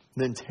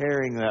 than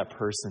tearing that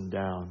person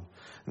down,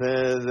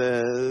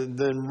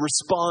 than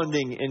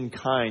responding in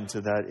kind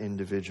to that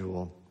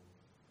individual.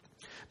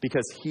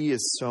 Because he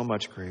is so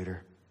much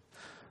greater.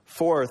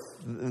 Fourth,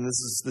 and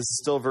this is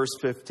still verse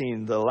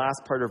 15, the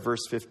last part of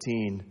verse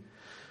 15.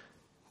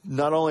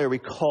 Not only are we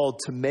called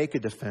to make a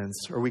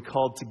defense, are we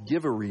called to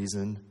give a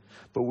reason,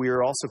 but we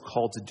are also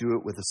called to do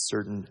it with a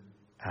certain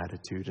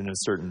attitude, in a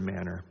certain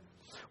manner.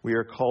 We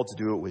are called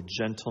to do it with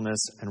gentleness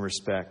and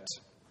respect.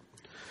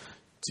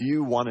 Do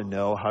you want to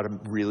know how to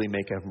really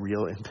make a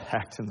real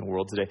impact in the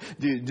world today?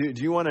 Do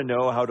you want to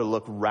know how to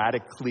look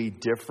radically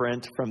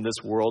different from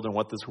this world and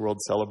what this world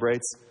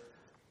celebrates?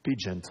 Be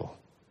gentle.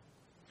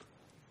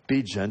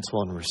 Be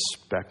gentle and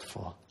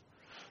respectful.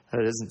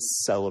 That isn't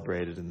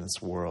celebrated in this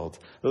world.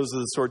 Those are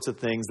the sorts of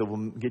things that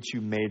will get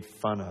you made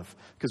fun of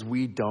because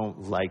we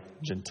don't like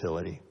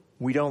gentility.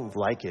 We don't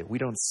like it. We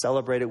don't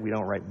celebrate it. We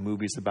don't write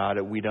movies about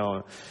it. We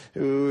want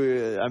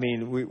to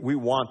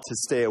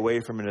stay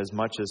away from it as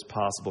much as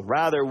possible.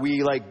 Rather,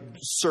 we like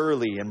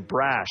surly and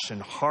brash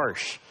and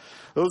harsh.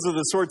 Those are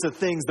the sorts of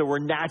things that we're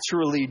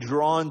naturally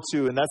drawn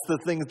to, and that's the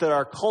things that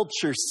our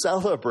culture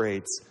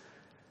celebrates.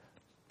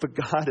 But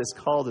God has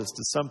called us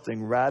to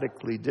something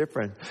radically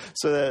different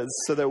so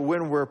that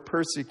when we're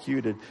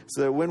persecuted,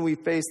 so that when we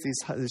face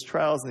these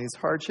trials and these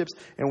hardships,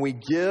 and we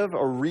give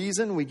a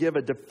reason, we give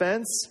a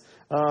defense,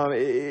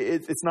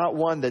 it's not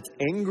one that's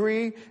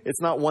angry.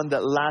 It's not one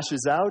that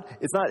lashes out.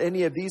 It's not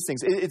any of these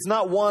things. It's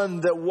not one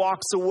that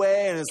walks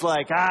away and is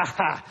like,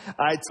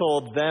 I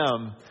told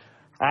them.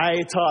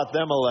 I taught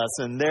them a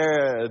lesson.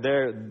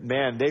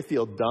 They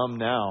feel dumb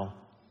now.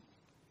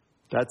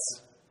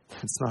 That's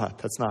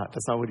not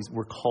what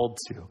we're called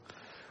to.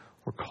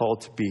 We're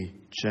called to be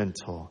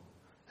gentle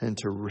and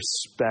to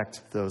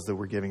respect those that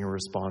we're giving a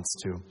response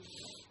to.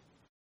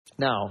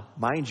 Now,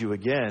 mind you,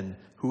 again,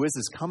 who is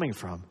this coming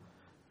from?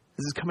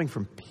 This is coming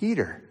from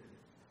Peter.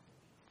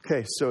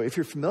 Okay, so if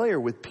you're familiar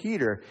with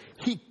Peter,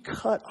 he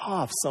cut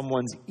off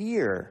someone's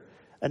ear.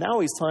 And now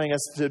he's telling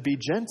us to be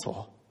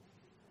gentle.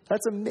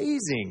 That's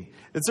amazing.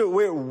 And so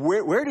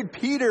where did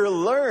Peter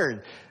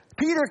learn?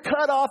 Peter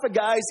cut off a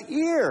guy's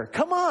ear.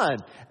 Come on.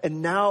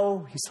 And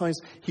now he's telling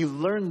us he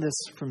learned this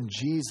from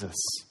Jesus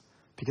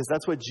because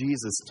that's what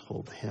Jesus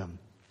told him.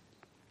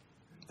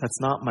 That's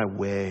not my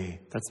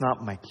way. That's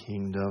not my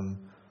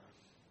kingdom.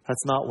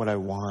 That's not what I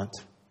want.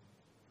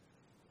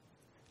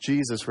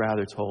 Jesus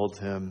rather told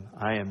him,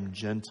 I am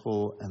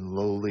gentle and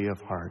lowly of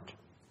heart.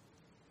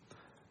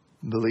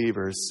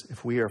 Believers,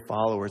 if we are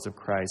followers of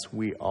Christ,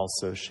 we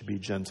also should be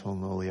gentle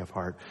and lowly of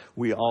heart.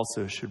 We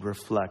also should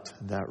reflect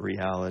that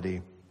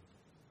reality.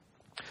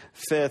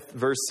 Fifth,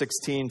 verse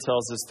 16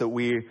 tells us that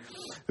we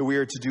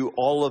are to do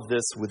all of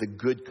this with a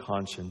good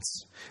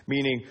conscience.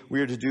 Meaning, we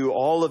are to do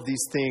all of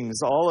these things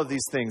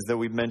that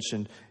we've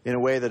mentioned in a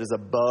way that is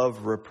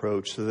above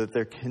reproach, so that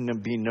there can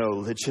be no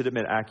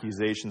legitimate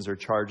accusations or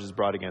charges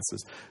brought against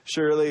us.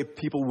 Surely,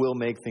 people will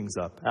make things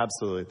up.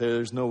 Absolutely.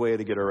 There's no way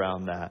to get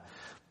around that.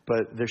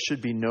 But there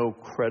should be no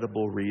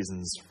credible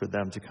reasons for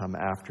them to come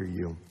after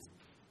you.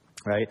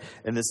 Right?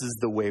 And this is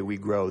the way we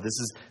grow. This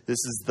is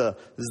the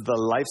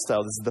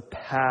lifestyle. This is the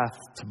path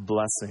to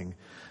blessing.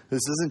 This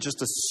isn't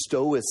just a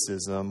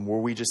stoicism where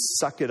we just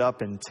suck it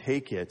up and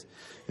take it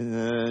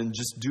and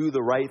just do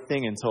the right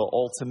thing until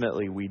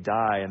ultimately we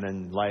die and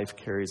then life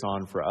carries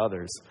on for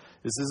others.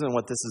 This isn't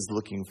what this is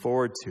looking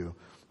forward to.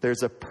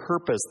 There's a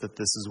purpose that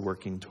this is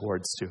working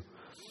towards to.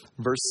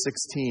 Verse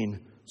 16,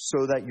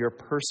 so that your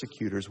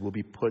persecutors will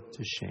be put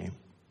to shame.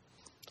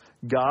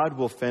 God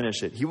will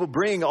finish it. He will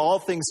bring all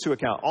things to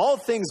account. All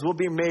things will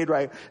be made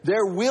right.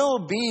 There will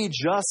be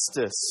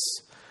justice.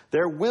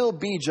 There will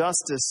be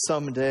justice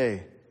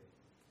someday.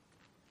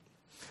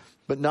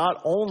 But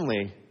not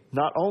only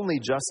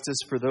justice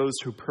for those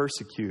who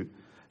persecute.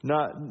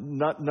 Not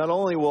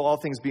only will all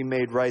things be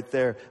made right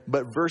there,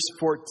 but verse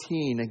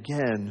 14,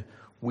 again,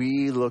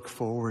 we look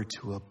forward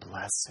to a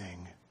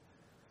blessing.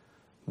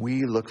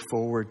 We look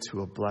forward to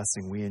a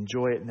blessing. We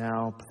enjoy it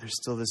now, but there's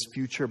still this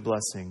future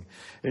blessing.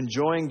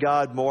 Enjoying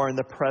God more in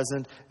the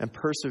present and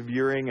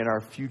persevering in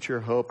our future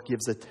hope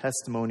gives a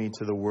testimony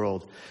to the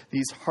world.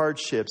 These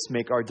hardships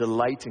make our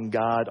delight in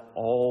God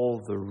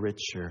all the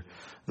richer.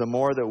 The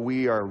more that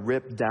we are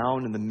ripped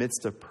down in the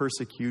midst of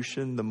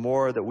persecution, the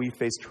more that we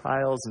face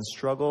trials and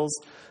struggles,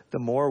 the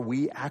more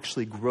we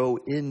actually grow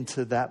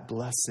into that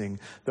blessing.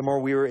 The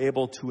more we are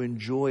able to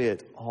enjoy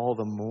it all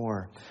the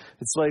more.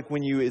 It's like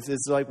when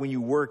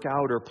you work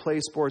out or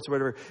play sports or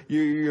whatever,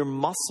 your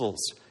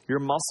muscles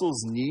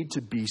need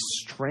to be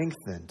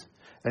strengthened.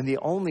 And the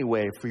only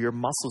way for your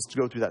muscles to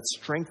go through that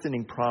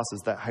strengthening process,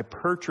 that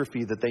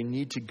hypertrophy that they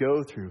need to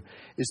go through,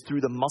 is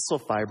through the muscle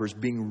fibers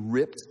being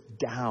ripped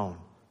down.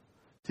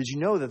 Did you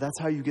know that that's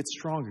how you get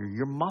stronger?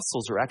 Your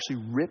muscles are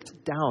actually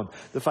ripped down.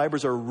 The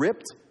fibers are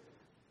ripped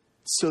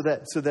so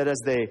that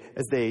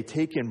as they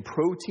take in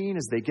protein,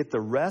 as they get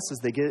the rest, as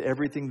they get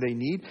everything they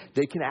need,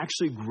 they can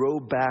actually grow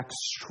back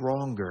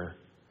stronger.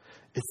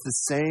 It's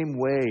the same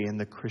way in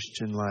the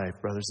Christian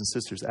life, brothers and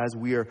sisters. As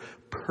we are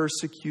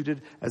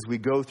persecuted, as we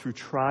go through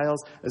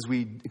trials, as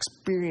we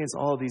experience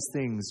all these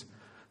things,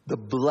 the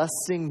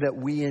blessing that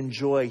we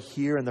enjoy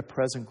here in the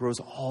present grows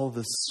all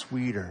the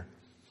sweeter.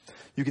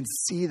 You can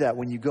see that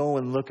when you go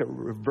and look at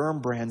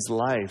Wurmbrand's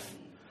life.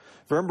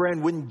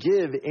 Wurmbrand wouldn't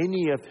give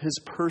any of his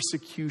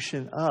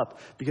persecution up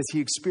because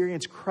he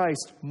experienced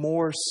Christ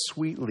more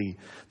sweetly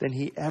than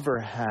he ever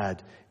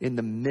had in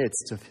the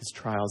midst of his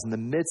trials, in the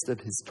midst of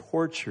his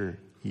torture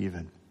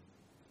even.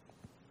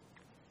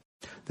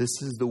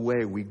 This is the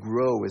way we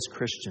grow as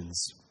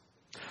Christians.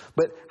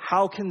 But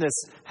how can this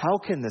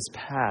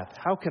path,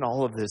 how can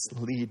all of this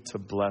lead to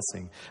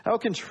blessing? How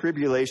can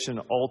tribulation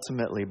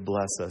ultimately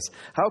bless us?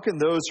 How can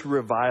those who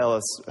revile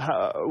us,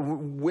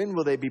 when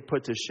will they be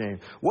put to shame?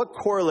 What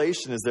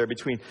correlation is there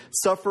between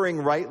suffering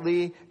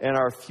rightly and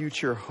our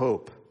future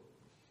hope?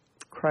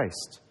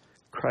 Christ.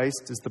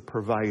 Christ is the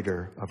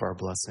provider of our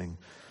blessing.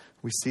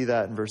 We see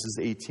that in verses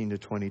 18 to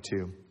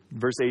 22.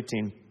 Verse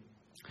 18,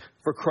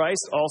 for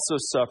Christ also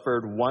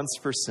suffered once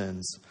for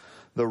sins,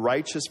 the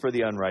righteous for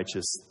the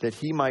unrighteous, that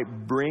he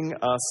might bring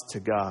us to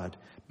God,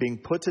 being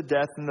put to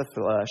death in the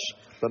flesh,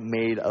 but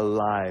made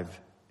alive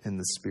in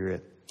the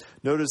Spirit.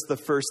 Notice the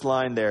first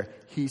line there,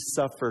 he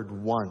suffered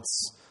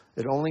once.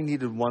 It only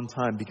needed one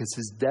time because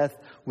his death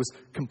was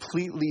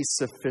completely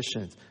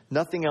sufficient.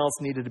 Nothing else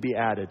needed to be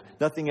added.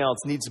 Nothing else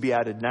needs to be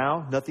added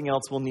now. Nothing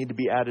else will need to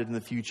be added in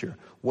the future.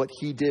 What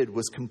he did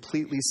was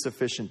completely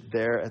sufficient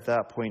there at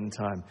that point in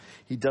time.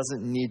 He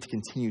doesn't need to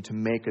continue to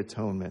make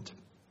atonement.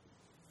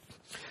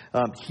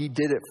 He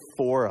did it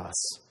for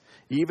us.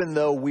 Even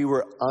though we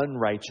were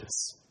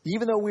unrighteous.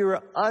 Even though we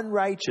were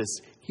unrighteous,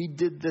 he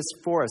did this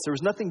for us. There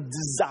was nothing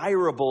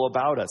desirable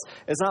about us.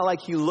 It's not like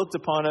he looked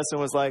upon us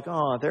and was like,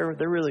 oh, they're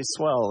really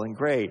swell and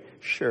great.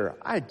 Sure,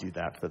 I'd do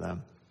that for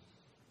them.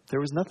 There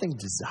was nothing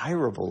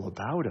desirable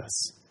about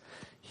us.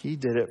 He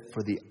did it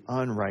for the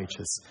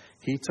unrighteous.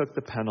 He took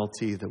the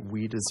penalty that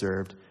we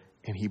deserved,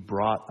 and he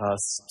brought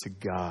us to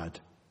God.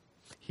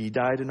 He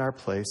died in our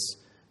place.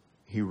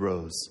 He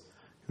rose.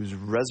 He was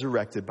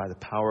resurrected by the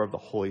power of the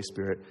Holy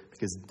Spirit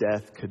because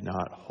death could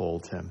not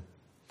hold him.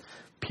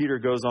 Peter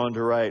goes on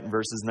to write in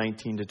verses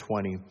 19 to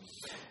 20,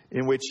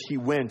 in which he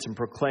went and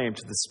proclaimed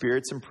to the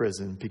spirits in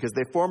prison, because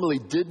they formerly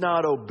did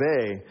not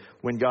obey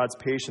when God's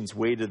patience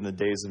waited in the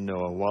days of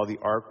Noah while the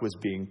ark was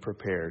being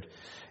prepared,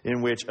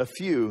 in which a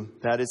few,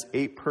 that is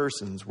 8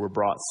 persons, were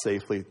brought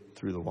safely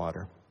through the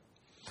water.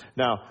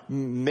 Now,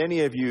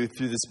 many of you,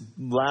 through this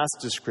last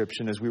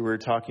description, as we were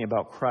talking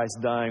about Christ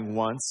dying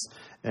once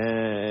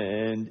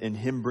and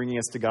him bringing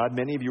us to God,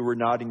 many of you were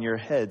nodding your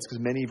heads because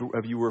many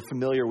of you were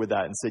familiar with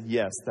that and said,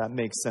 yes, that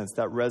makes sense.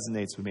 That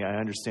resonates with me. I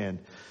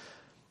understand.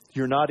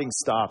 Your nodding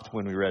stopped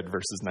when we read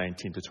verses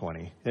 19 to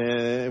 20,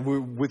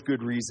 with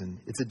good reason.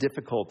 It's a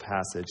difficult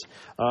passage.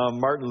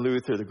 Martin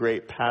Luther, the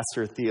great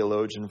pastor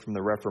theologian from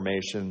the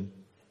Reformation,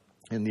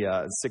 in the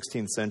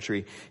 16th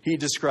century, he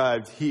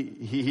described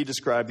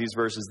these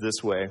verses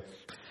this way.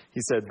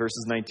 He said,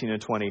 verses 19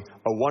 and 20,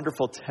 a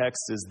wonderful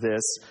text is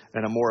this,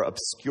 and a more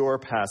obscure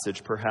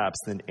passage perhaps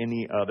than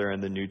any other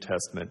in the New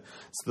Testament,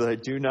 so that I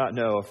do not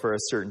know for a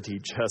certainty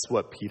just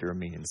what Peter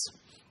means.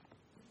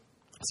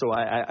 So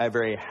I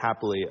very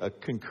happily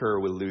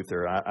concur with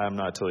Luther. I'm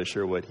not totally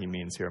sure what he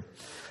means here.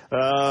 There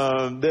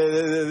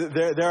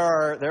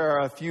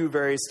are a few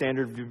very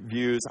standard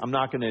views. I'm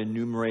not going to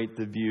enumerate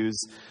the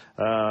views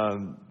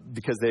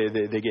because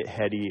they get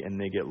heady and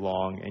they get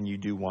long, and you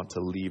do want to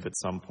leave at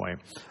some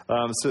point.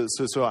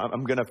 So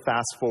I'm going to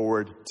fast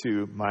forward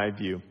to my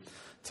view,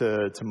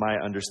 to my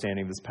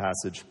understanding of this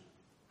passage.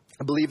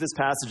 I believe this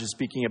passage is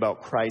speaking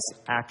about Christ's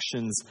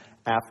actions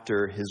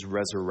after his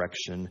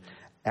resurrection,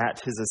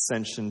 at his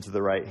ascension to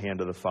the right hand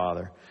of the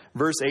Father.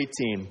 Verse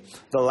 18,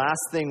 the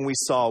last thing we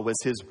saw was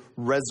his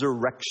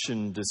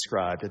resurrection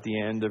described at the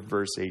end of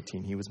verse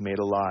 18. He was made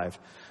alive.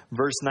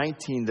 Verse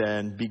 19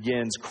 then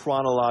begins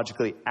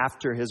chronologically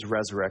after his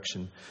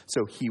resurrection.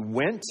 So he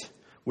went,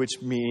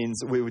 which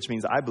means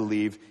I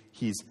believe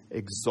he's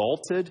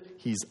exalted,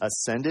 he's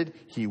ascended,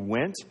 he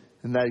went.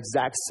 And that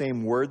exact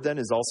same word then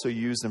is also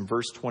used in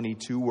verse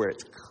 22 where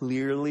it's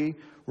clearly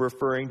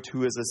referring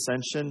to his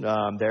ascension.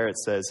 There it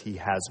says he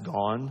has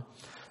gone.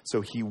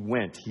 So he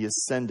went, he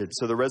ascended.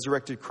 So the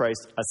resurrected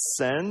Christ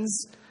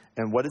ascends.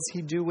 And what does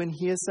he do when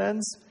he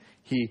ascends?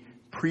 He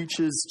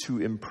preaches to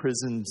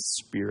imprisoned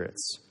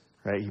spirits,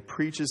 right? He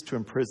preaches to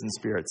imprisoned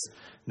spirits.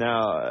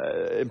 Now,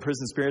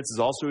 imprisoned spirits is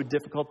also a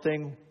difficult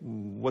thing.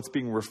 What's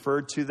being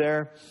referred to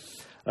there?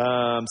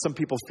 Some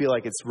people feel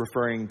like it's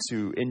referring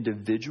to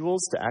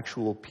individuals, to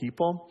actual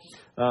people.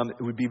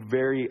 It would be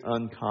very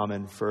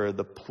uncommon for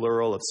the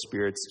plural of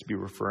spirits to be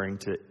referring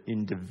to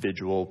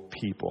individual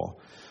people.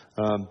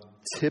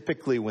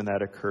 Typically, when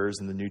that occurs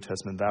in the New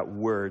Testament, that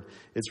word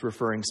is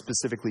referring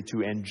specifically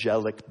to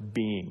angelic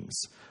beings.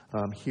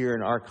 Here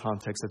in our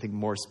context, I think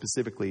more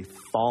specifically,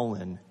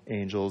 fallen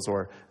angels,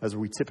 or as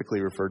we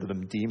typically refer to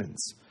them,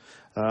 demons.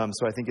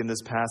 So I think in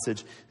this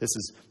passage, this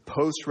is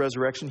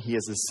post-resurrection. He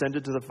has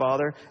ascended to the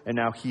Father, and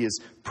now he is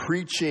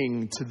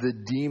preaching to the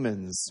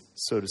demons,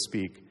 so to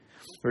speak.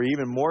 Or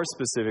even more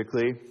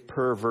specifically,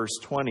 per verse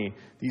 20,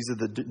 these are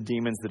the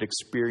demons that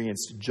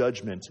experienced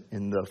judgment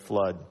in the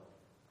flood,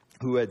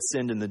 who had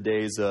sinned in the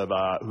days of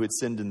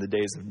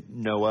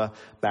Noah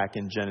back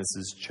in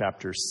Genesis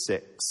chapter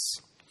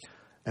 6.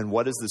 And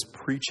what is this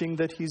preaching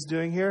that he's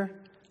doing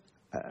here?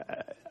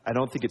 I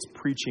don't think it's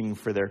preaching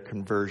for their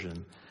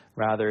conversion.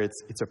 Rather,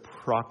 it's a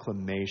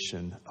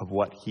proclamation of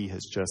what he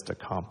has just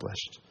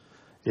accomplished.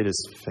 It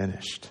is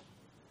finished.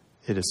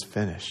 It is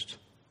finished.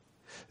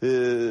 So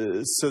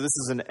this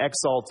is an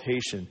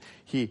exaltation.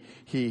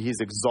 He's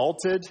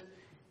exalted.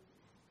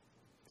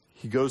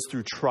 He goes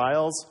through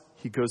trials.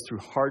 He goes through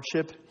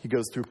hardship. He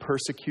goes through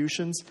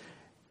persecutions.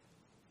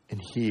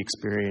 And he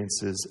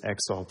experiences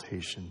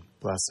exaltation,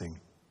 blessing.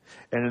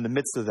 And in the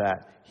midst of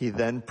that, he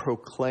then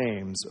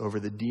proclaims over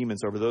the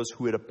demons, over those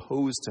who had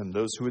opposed him,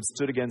 those who had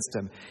stood against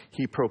him.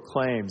 He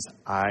proclaims,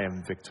 I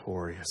am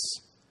victorious.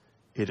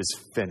 It is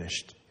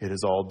finished. It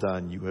is all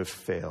done. You have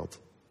failed.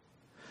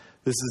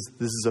 This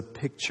is a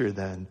picture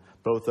then,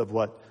 both of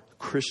what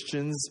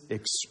Christians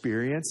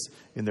experience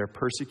in their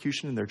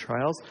persecution and their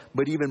trials,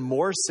 but even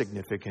more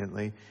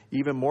significantly,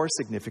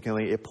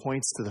 it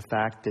points to the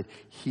fact that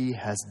he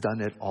has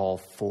done it all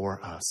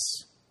for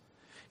us.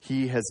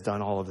 He has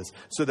done all of this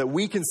so that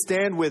we can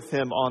stand with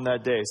him on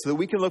that day, so that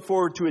we can look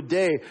forward to a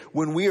day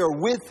when we are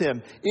with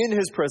him in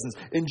his presence,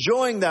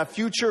 enjoying that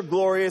future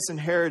glorious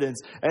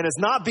inheritance. And it's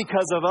not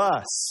because of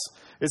us.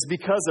 It's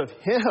because of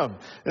him.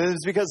 And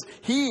it's because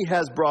he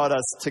has brought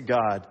us to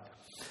God.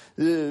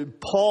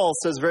 Paul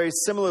says very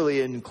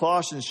similarly in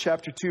Colossians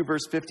chapter 2,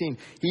 verse 15,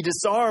 he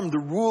disarmed the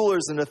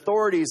rulers and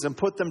authorities and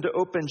put them to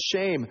open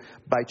shame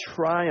by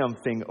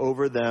triumphing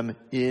over them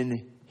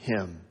in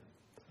him.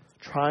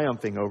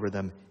 Triumphing over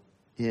them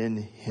in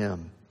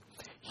him.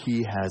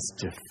 He has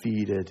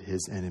defeated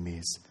his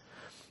enemies.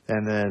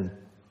 And then,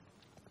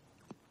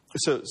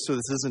 so this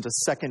isn't a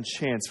second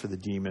chance for the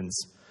demons,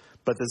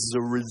 but this is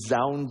a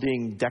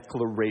resounding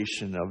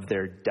declaration of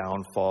their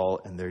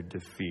downfall and their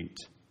defeat.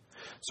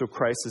 So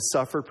Christ has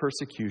suffered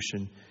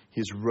persecution, he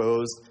has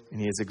rose, and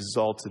he has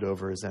exalted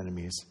over his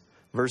enemies.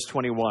 Verse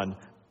 21,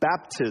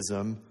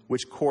 baptism,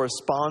 which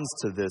corresponds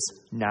to this,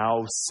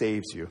 now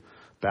saves you.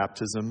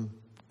 Baptism,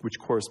 which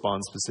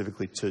corresponds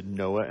specifically to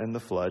Noah and the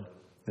flood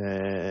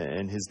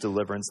and his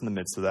deliverance in the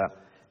midst of that,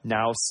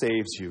 now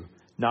saves you.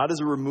 Not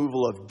as a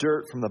removal of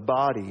dirt from the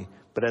body,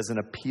 but as an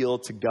appeal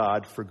to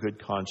God for good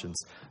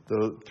conscience,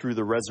 through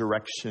the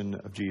resurrection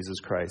of Jesus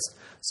Christ.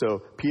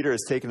 So Peter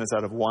has taken us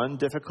out of one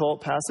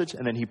difficult passage,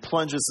 and then he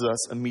plunges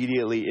us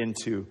immediately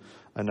into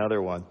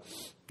another one,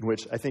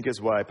 which I think is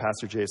why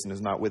Pastor Jason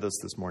is not with us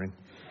this morning.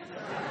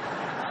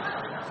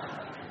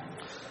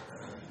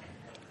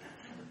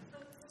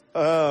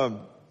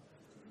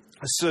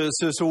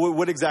 So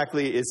what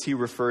exactly is he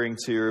referring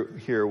to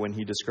here when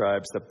he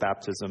describes that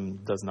baptism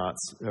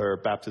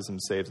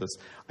saves us?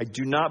 I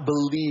do not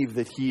believe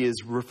that he is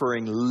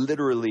referring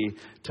literally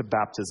to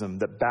baptism,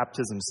 that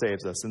baptism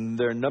saves us. And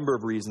there are a number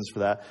of reasons for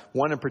that.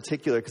 One in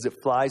particular, because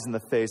it flies in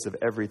the face of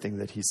everything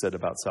that he said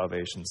about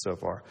salvation so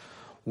far.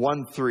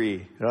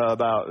 1:3,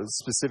 about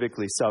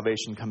specifically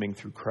salvation coming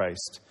through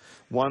Christ.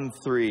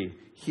 1:3,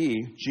 he,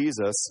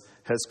 Jesus,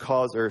 the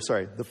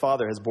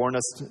Father has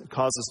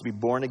caused us to be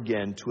born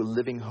again to a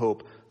living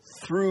hope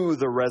through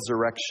the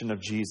resurrection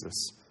of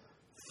Jesus.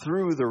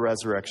 Through the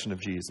resurrection of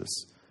Jesus.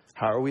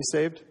 How are we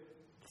saved?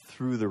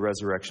 Through the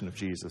resurrection of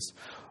Jesus.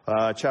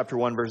 Chapter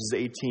 1, verses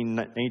 18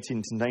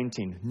 to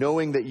 19.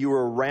 Knowing that you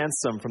were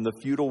ransomed from the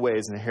futile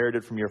ways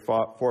inherited from your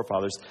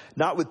forefathers,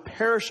 not with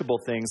perishable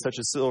things such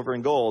as silver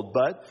and gold,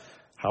 but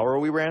how are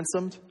we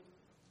ransomed?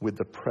 With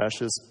the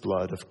precious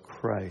blood of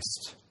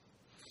Christ.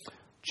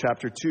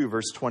 Chapter 2,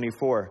 verse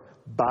 24.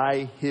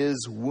 By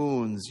his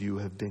wounds you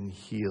have been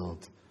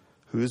healed.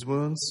 Whose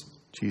wounds?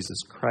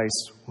 Jesus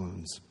Christ's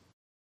wounds.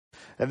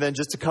 And then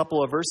just a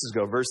couple of verses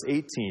ago, verse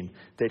 18,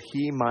 that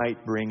he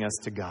might bring us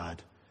to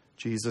God.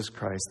 Jesus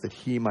Christ, that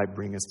he might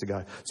bring us to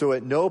God. So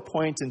at no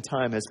point in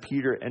time has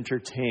Peter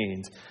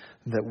entertained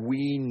that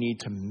we need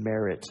to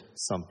merit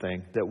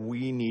something, that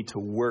we need to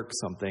work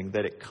something,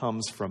 that it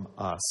comes from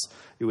us.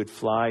 It would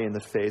fly in the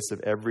face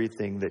of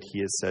everything that he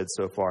has said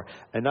so far.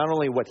 And not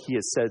only what he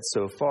has said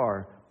so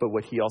far, but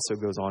what he also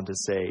goes on to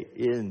say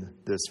in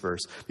this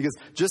verse. Because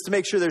just to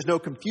make sure there's no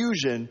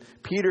confusion,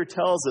 Peter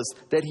tells us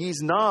that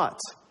he's not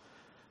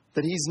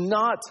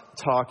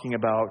talking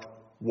about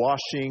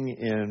washing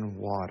in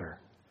water.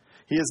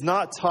 He is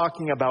not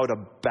talking about a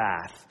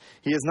bath.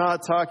 He is not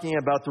talking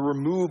about the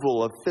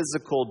removal of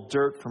physical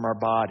dirt from our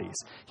bodies.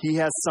 He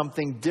has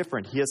something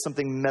different. He has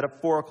something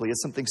metaphorical. He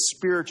has something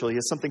spiritual. He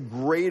has something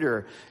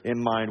greater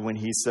in mind when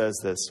he says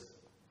this.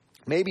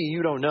 Maybe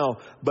you don't know,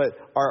 but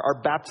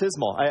our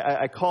baptismal,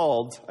 I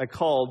called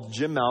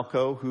Jim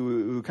Malco,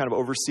 who kind of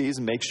oversees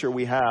and makes sure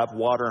we have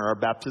water in our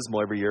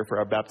baptismal every year for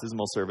our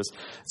baptismal service.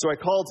 So I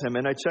called him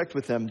and I checked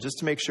with him just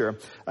to make sure.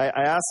 I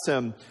asked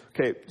him,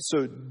 okay,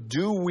 so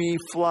do we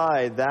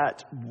fly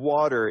that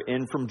water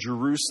in from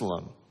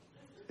Jerusalem?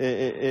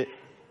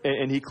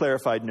 And he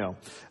clarified no.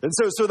 And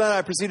so then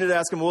I proceeded to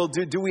ask him, well,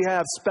 do we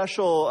have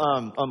special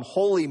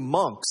holy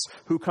monks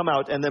who come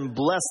out and then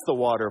bless the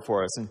water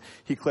for us? And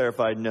he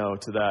clarified no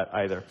to that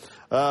either.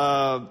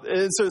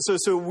 And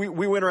so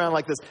we went around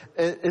like this.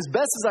 As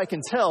best as I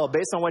can tell,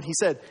 based on what he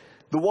said,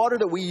 the water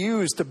that we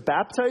use to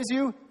baptize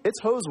you,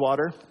 it's hose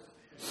water.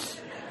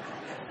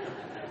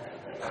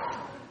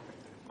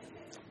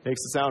 Makes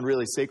it sound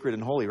really sacred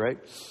and holy, right?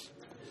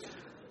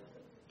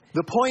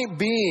 The point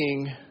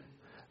being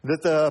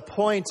that the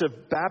point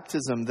of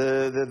baptism,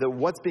 the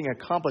what's being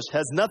accomplished,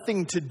 has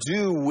nothing to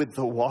do with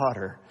the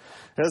water.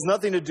 It has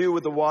nothing to do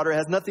with the water. It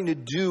has nothing to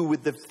do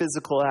with the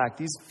physical act.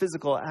 These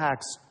physical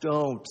acts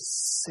don't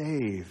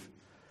save.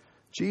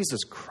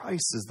 Jesus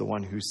Christ is the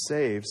one who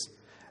saves.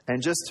 And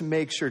just to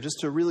make sure, just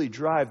to really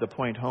drive the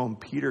point home,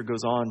 Peter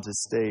goes on to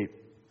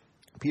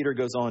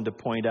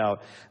point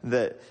out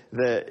that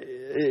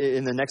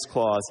in the next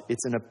clause,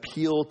 it's an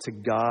appeal to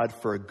God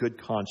for a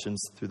good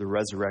conscience through the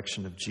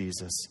resurrection of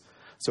Jesus.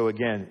 So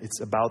again,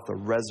 it's about the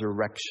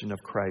resurrection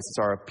of Christ. It's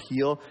our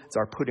appeal. It's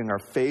our putting our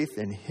faith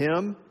in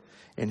Him,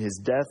 in His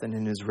death, and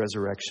in His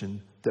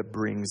resurrection that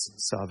brings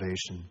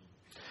salvation.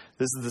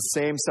 This is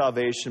the same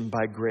salvation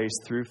by grace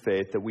through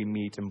faith that we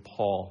meet in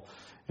Paul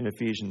in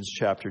Ephesians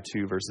chapter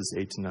 2, verses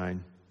 8 to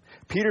 9.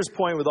 Peter's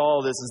point with all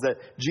of this is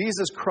that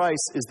Jesus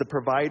Christ is the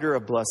provider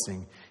of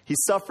blessing. He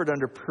suffered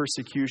under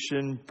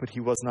persecution, but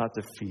He was not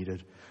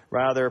defeated.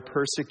 Rather,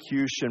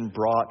 persecution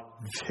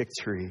brought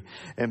victory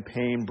and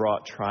pain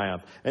brought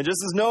triumph. And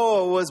just as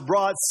Noah was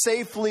brought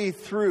safely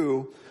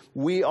through,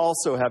 we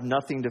also have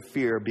nothing to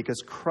fear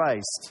because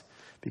Christ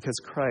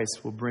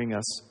will bring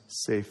us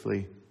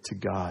safely to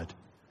God.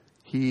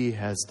 He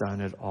has done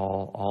it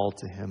all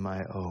to Him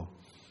I owe.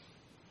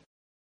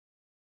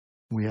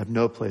 We have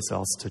no place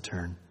else to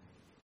turn.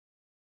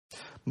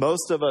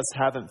 Most of us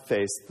haven't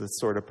faced the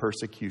sort of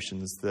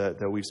persecutions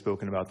that we've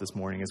spoken about this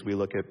morning as we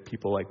look at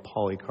people like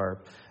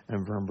Polycarp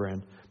and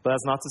Wurmbrand. But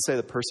that's not to say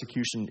that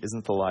persecution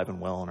isn't alive and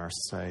well in our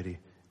society.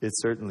 It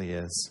certainly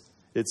is.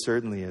 It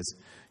certainly is.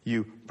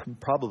 You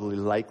probably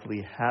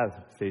likely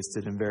have faced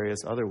it in various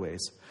other ways,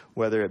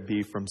 whether it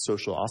be from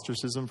social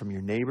ostracism from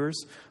your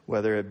neighbors,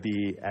 whether it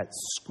be at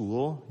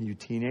school, you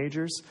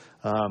teenagers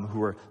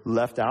who are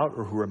left out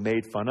or who are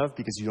made fun of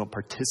because you don't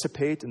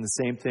participate in the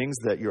same things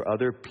that your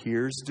other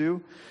peers do,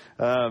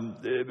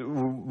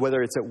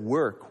 whether it's at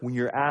work when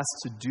you're asked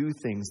to do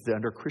things that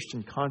under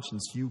Christian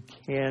conscience you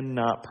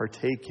cannot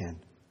partake in,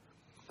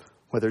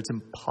 whether it's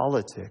in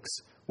politics,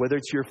 whether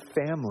it's your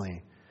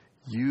family.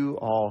 You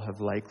all have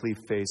likely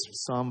faced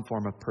some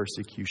form of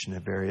persecution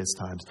at various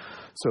times.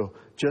 So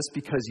just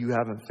because you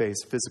haven't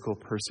faced physical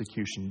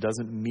persecution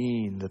doesn't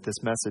mean that this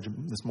message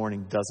this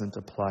morning doesn't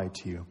apply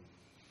to you.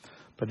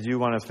 But I do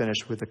want to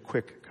finish with a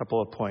quick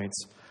couple of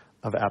points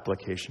of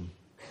application.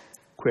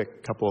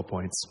 Quick couple of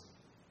points.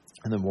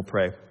 And then we'll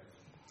pray.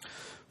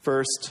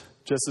 First,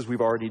 just as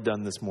we've already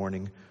done this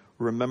morning,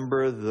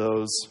 remember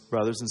those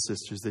brothers and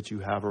sisters that you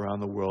have around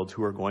the world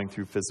who are going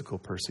through physical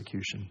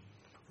persecution.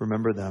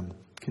 Remember them.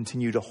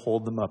 Continue to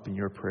hold them up in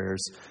your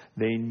prayers.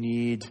 They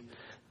need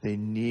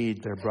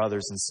their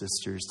brothers and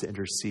sisters to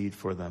intercede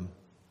for them.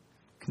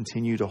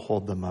 Continue to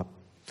hold them up.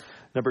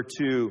 Number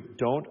two,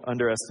 don't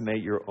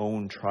underestimate your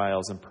own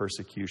trials and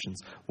persecutions.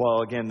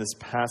 While, again, this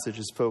passage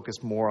is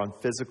focused more on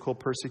physical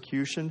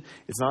persecution,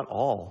 it's not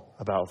all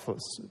about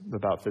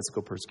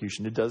physical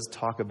persecution. It does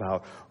talk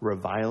about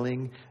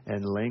reviling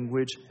and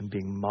language and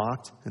being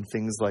mocked and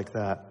things like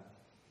that.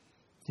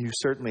 You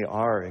certainly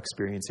are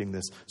experiencing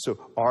this. So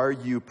are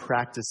you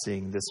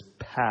practicing this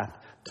path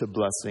to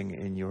blessing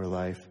in your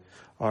life?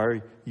 Are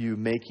you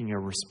making a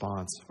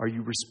response? Are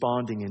you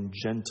responding in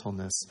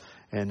gentleness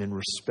and in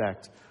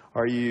respect?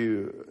 Are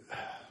you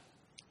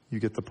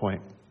get the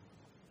point.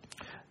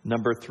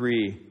 Number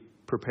three,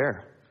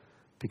 prepare.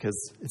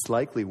 Because it's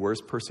likely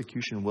worse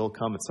persecution will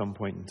come at some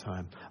point in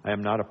time. I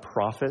am not a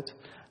prophet.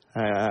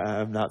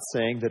 I'm not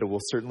saying that it will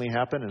certainly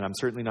happen, and I'm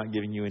certainly not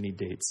giving you any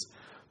dates.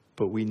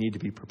 But we need to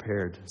be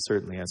prepared,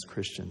 certainly as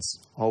Christians,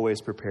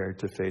 always prepared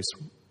to face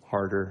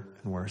harder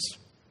and worse.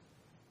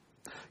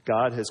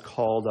 God has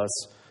called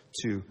us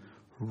to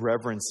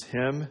reverence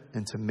Him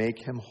and to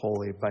make Him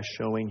holy by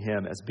showing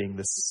Him as being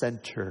the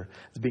center,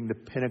 as being the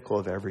pinnacle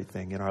of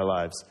everything in our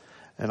lives.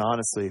 And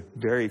honestly,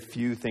 very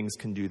few things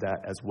can do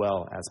that as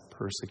well as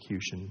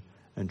persecution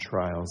and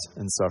trials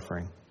and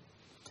suffering.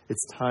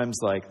 It's times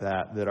like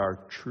that that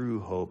our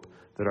true hope,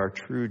 that our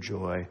true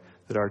joy,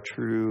 that our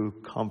true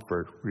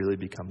comfort really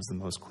becomes the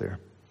most clear.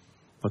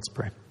 Let's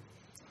pray.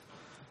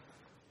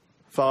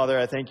 Father,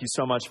 I thank you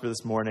so much for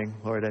this morning.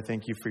 Lord, I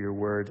thank you for your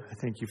word. I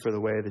thank you for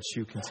the way that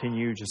you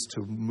continue just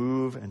to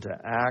move and to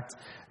act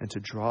and to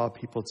draw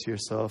people to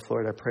yourself.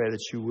 Lord, I pray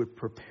that you would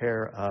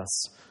prepare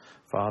us,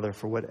 Father,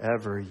 for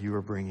whatever you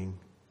are bringing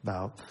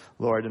about.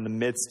 Lord, in the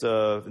midst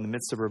of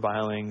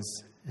revilings,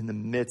 in the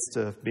midst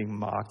of being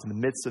mocked, in the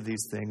midst of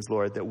these things,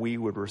 Lord, that we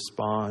would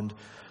respond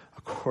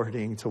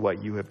according to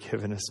what you have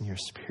given us in your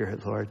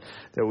Spirit, Lord,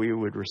 that we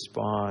would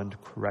respond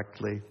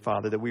correctly,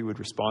 Father, that we would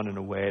respond in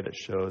a way that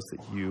shows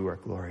that you are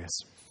glorious.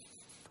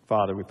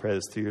 Father, we pray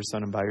this through your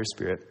Son and by your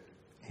Spirit.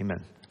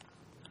 Amen.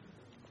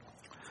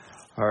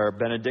 Our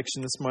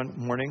benediction this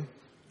morning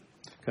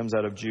comes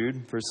out of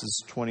Jude,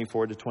 verses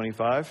 24 to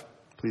 25.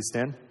 Please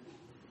stand.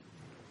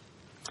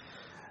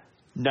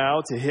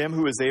 Now to him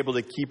who is able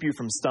to keep you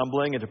from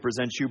stumbling and to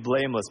present you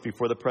blameless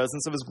before the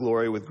presence of his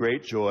glory with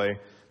great joy,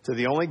 to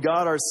the only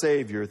God our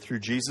Savior, through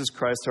Jesus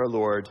Christ our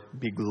Lord,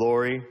 be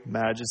glory,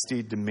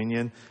 majesty,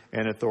 dominion,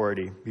 and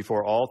authority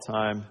before all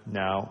time,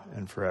 now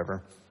and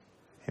forever.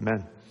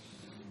 Amen.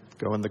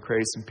 Go in the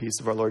grace and peace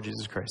of our Lord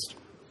Jesus Christ.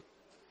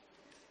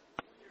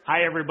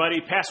 Hi,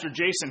 everybody. Pastor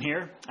Jason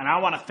here, and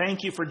I want to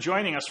thank you for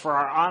joining us for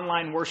our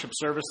online worship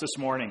service this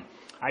morning.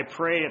 I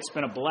pray it's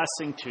been a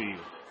blessing to you.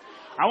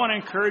 I want to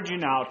encourage you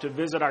now to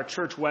visit our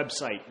church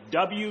website,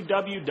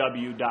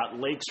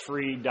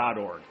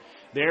 www.lakesfree.org.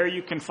 There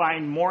you can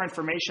find more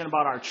information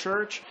about our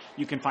church,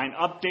 you can find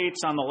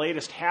updates on the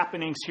latest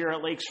happenings here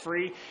at Lakes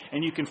Free,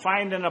 and you can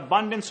find an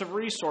abundance of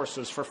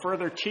resources for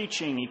further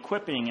teaching,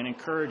 equipping, and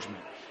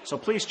encouragement. So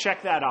please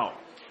check that out.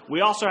 We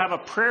also have a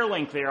prayer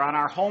link there on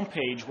our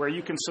homepage where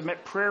you can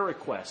submit prayer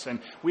requests, and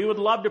we would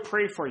love to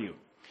pray for you.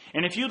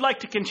 And if you'd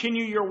like to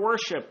continue your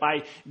worship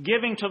by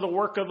giving to the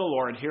work of the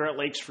Lord here at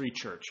Lakes Free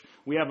Church,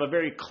 we have a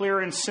very clear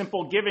and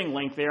simple giving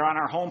link there on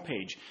our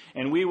homepage,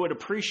 and we would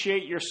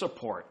appreciate your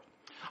support.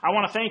 I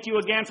want to thank you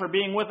again for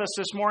being with us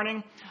this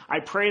morning.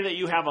 I pray that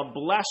you have a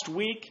blessed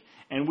week,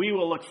 and we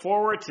will look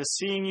forward to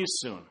seeing you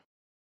soon.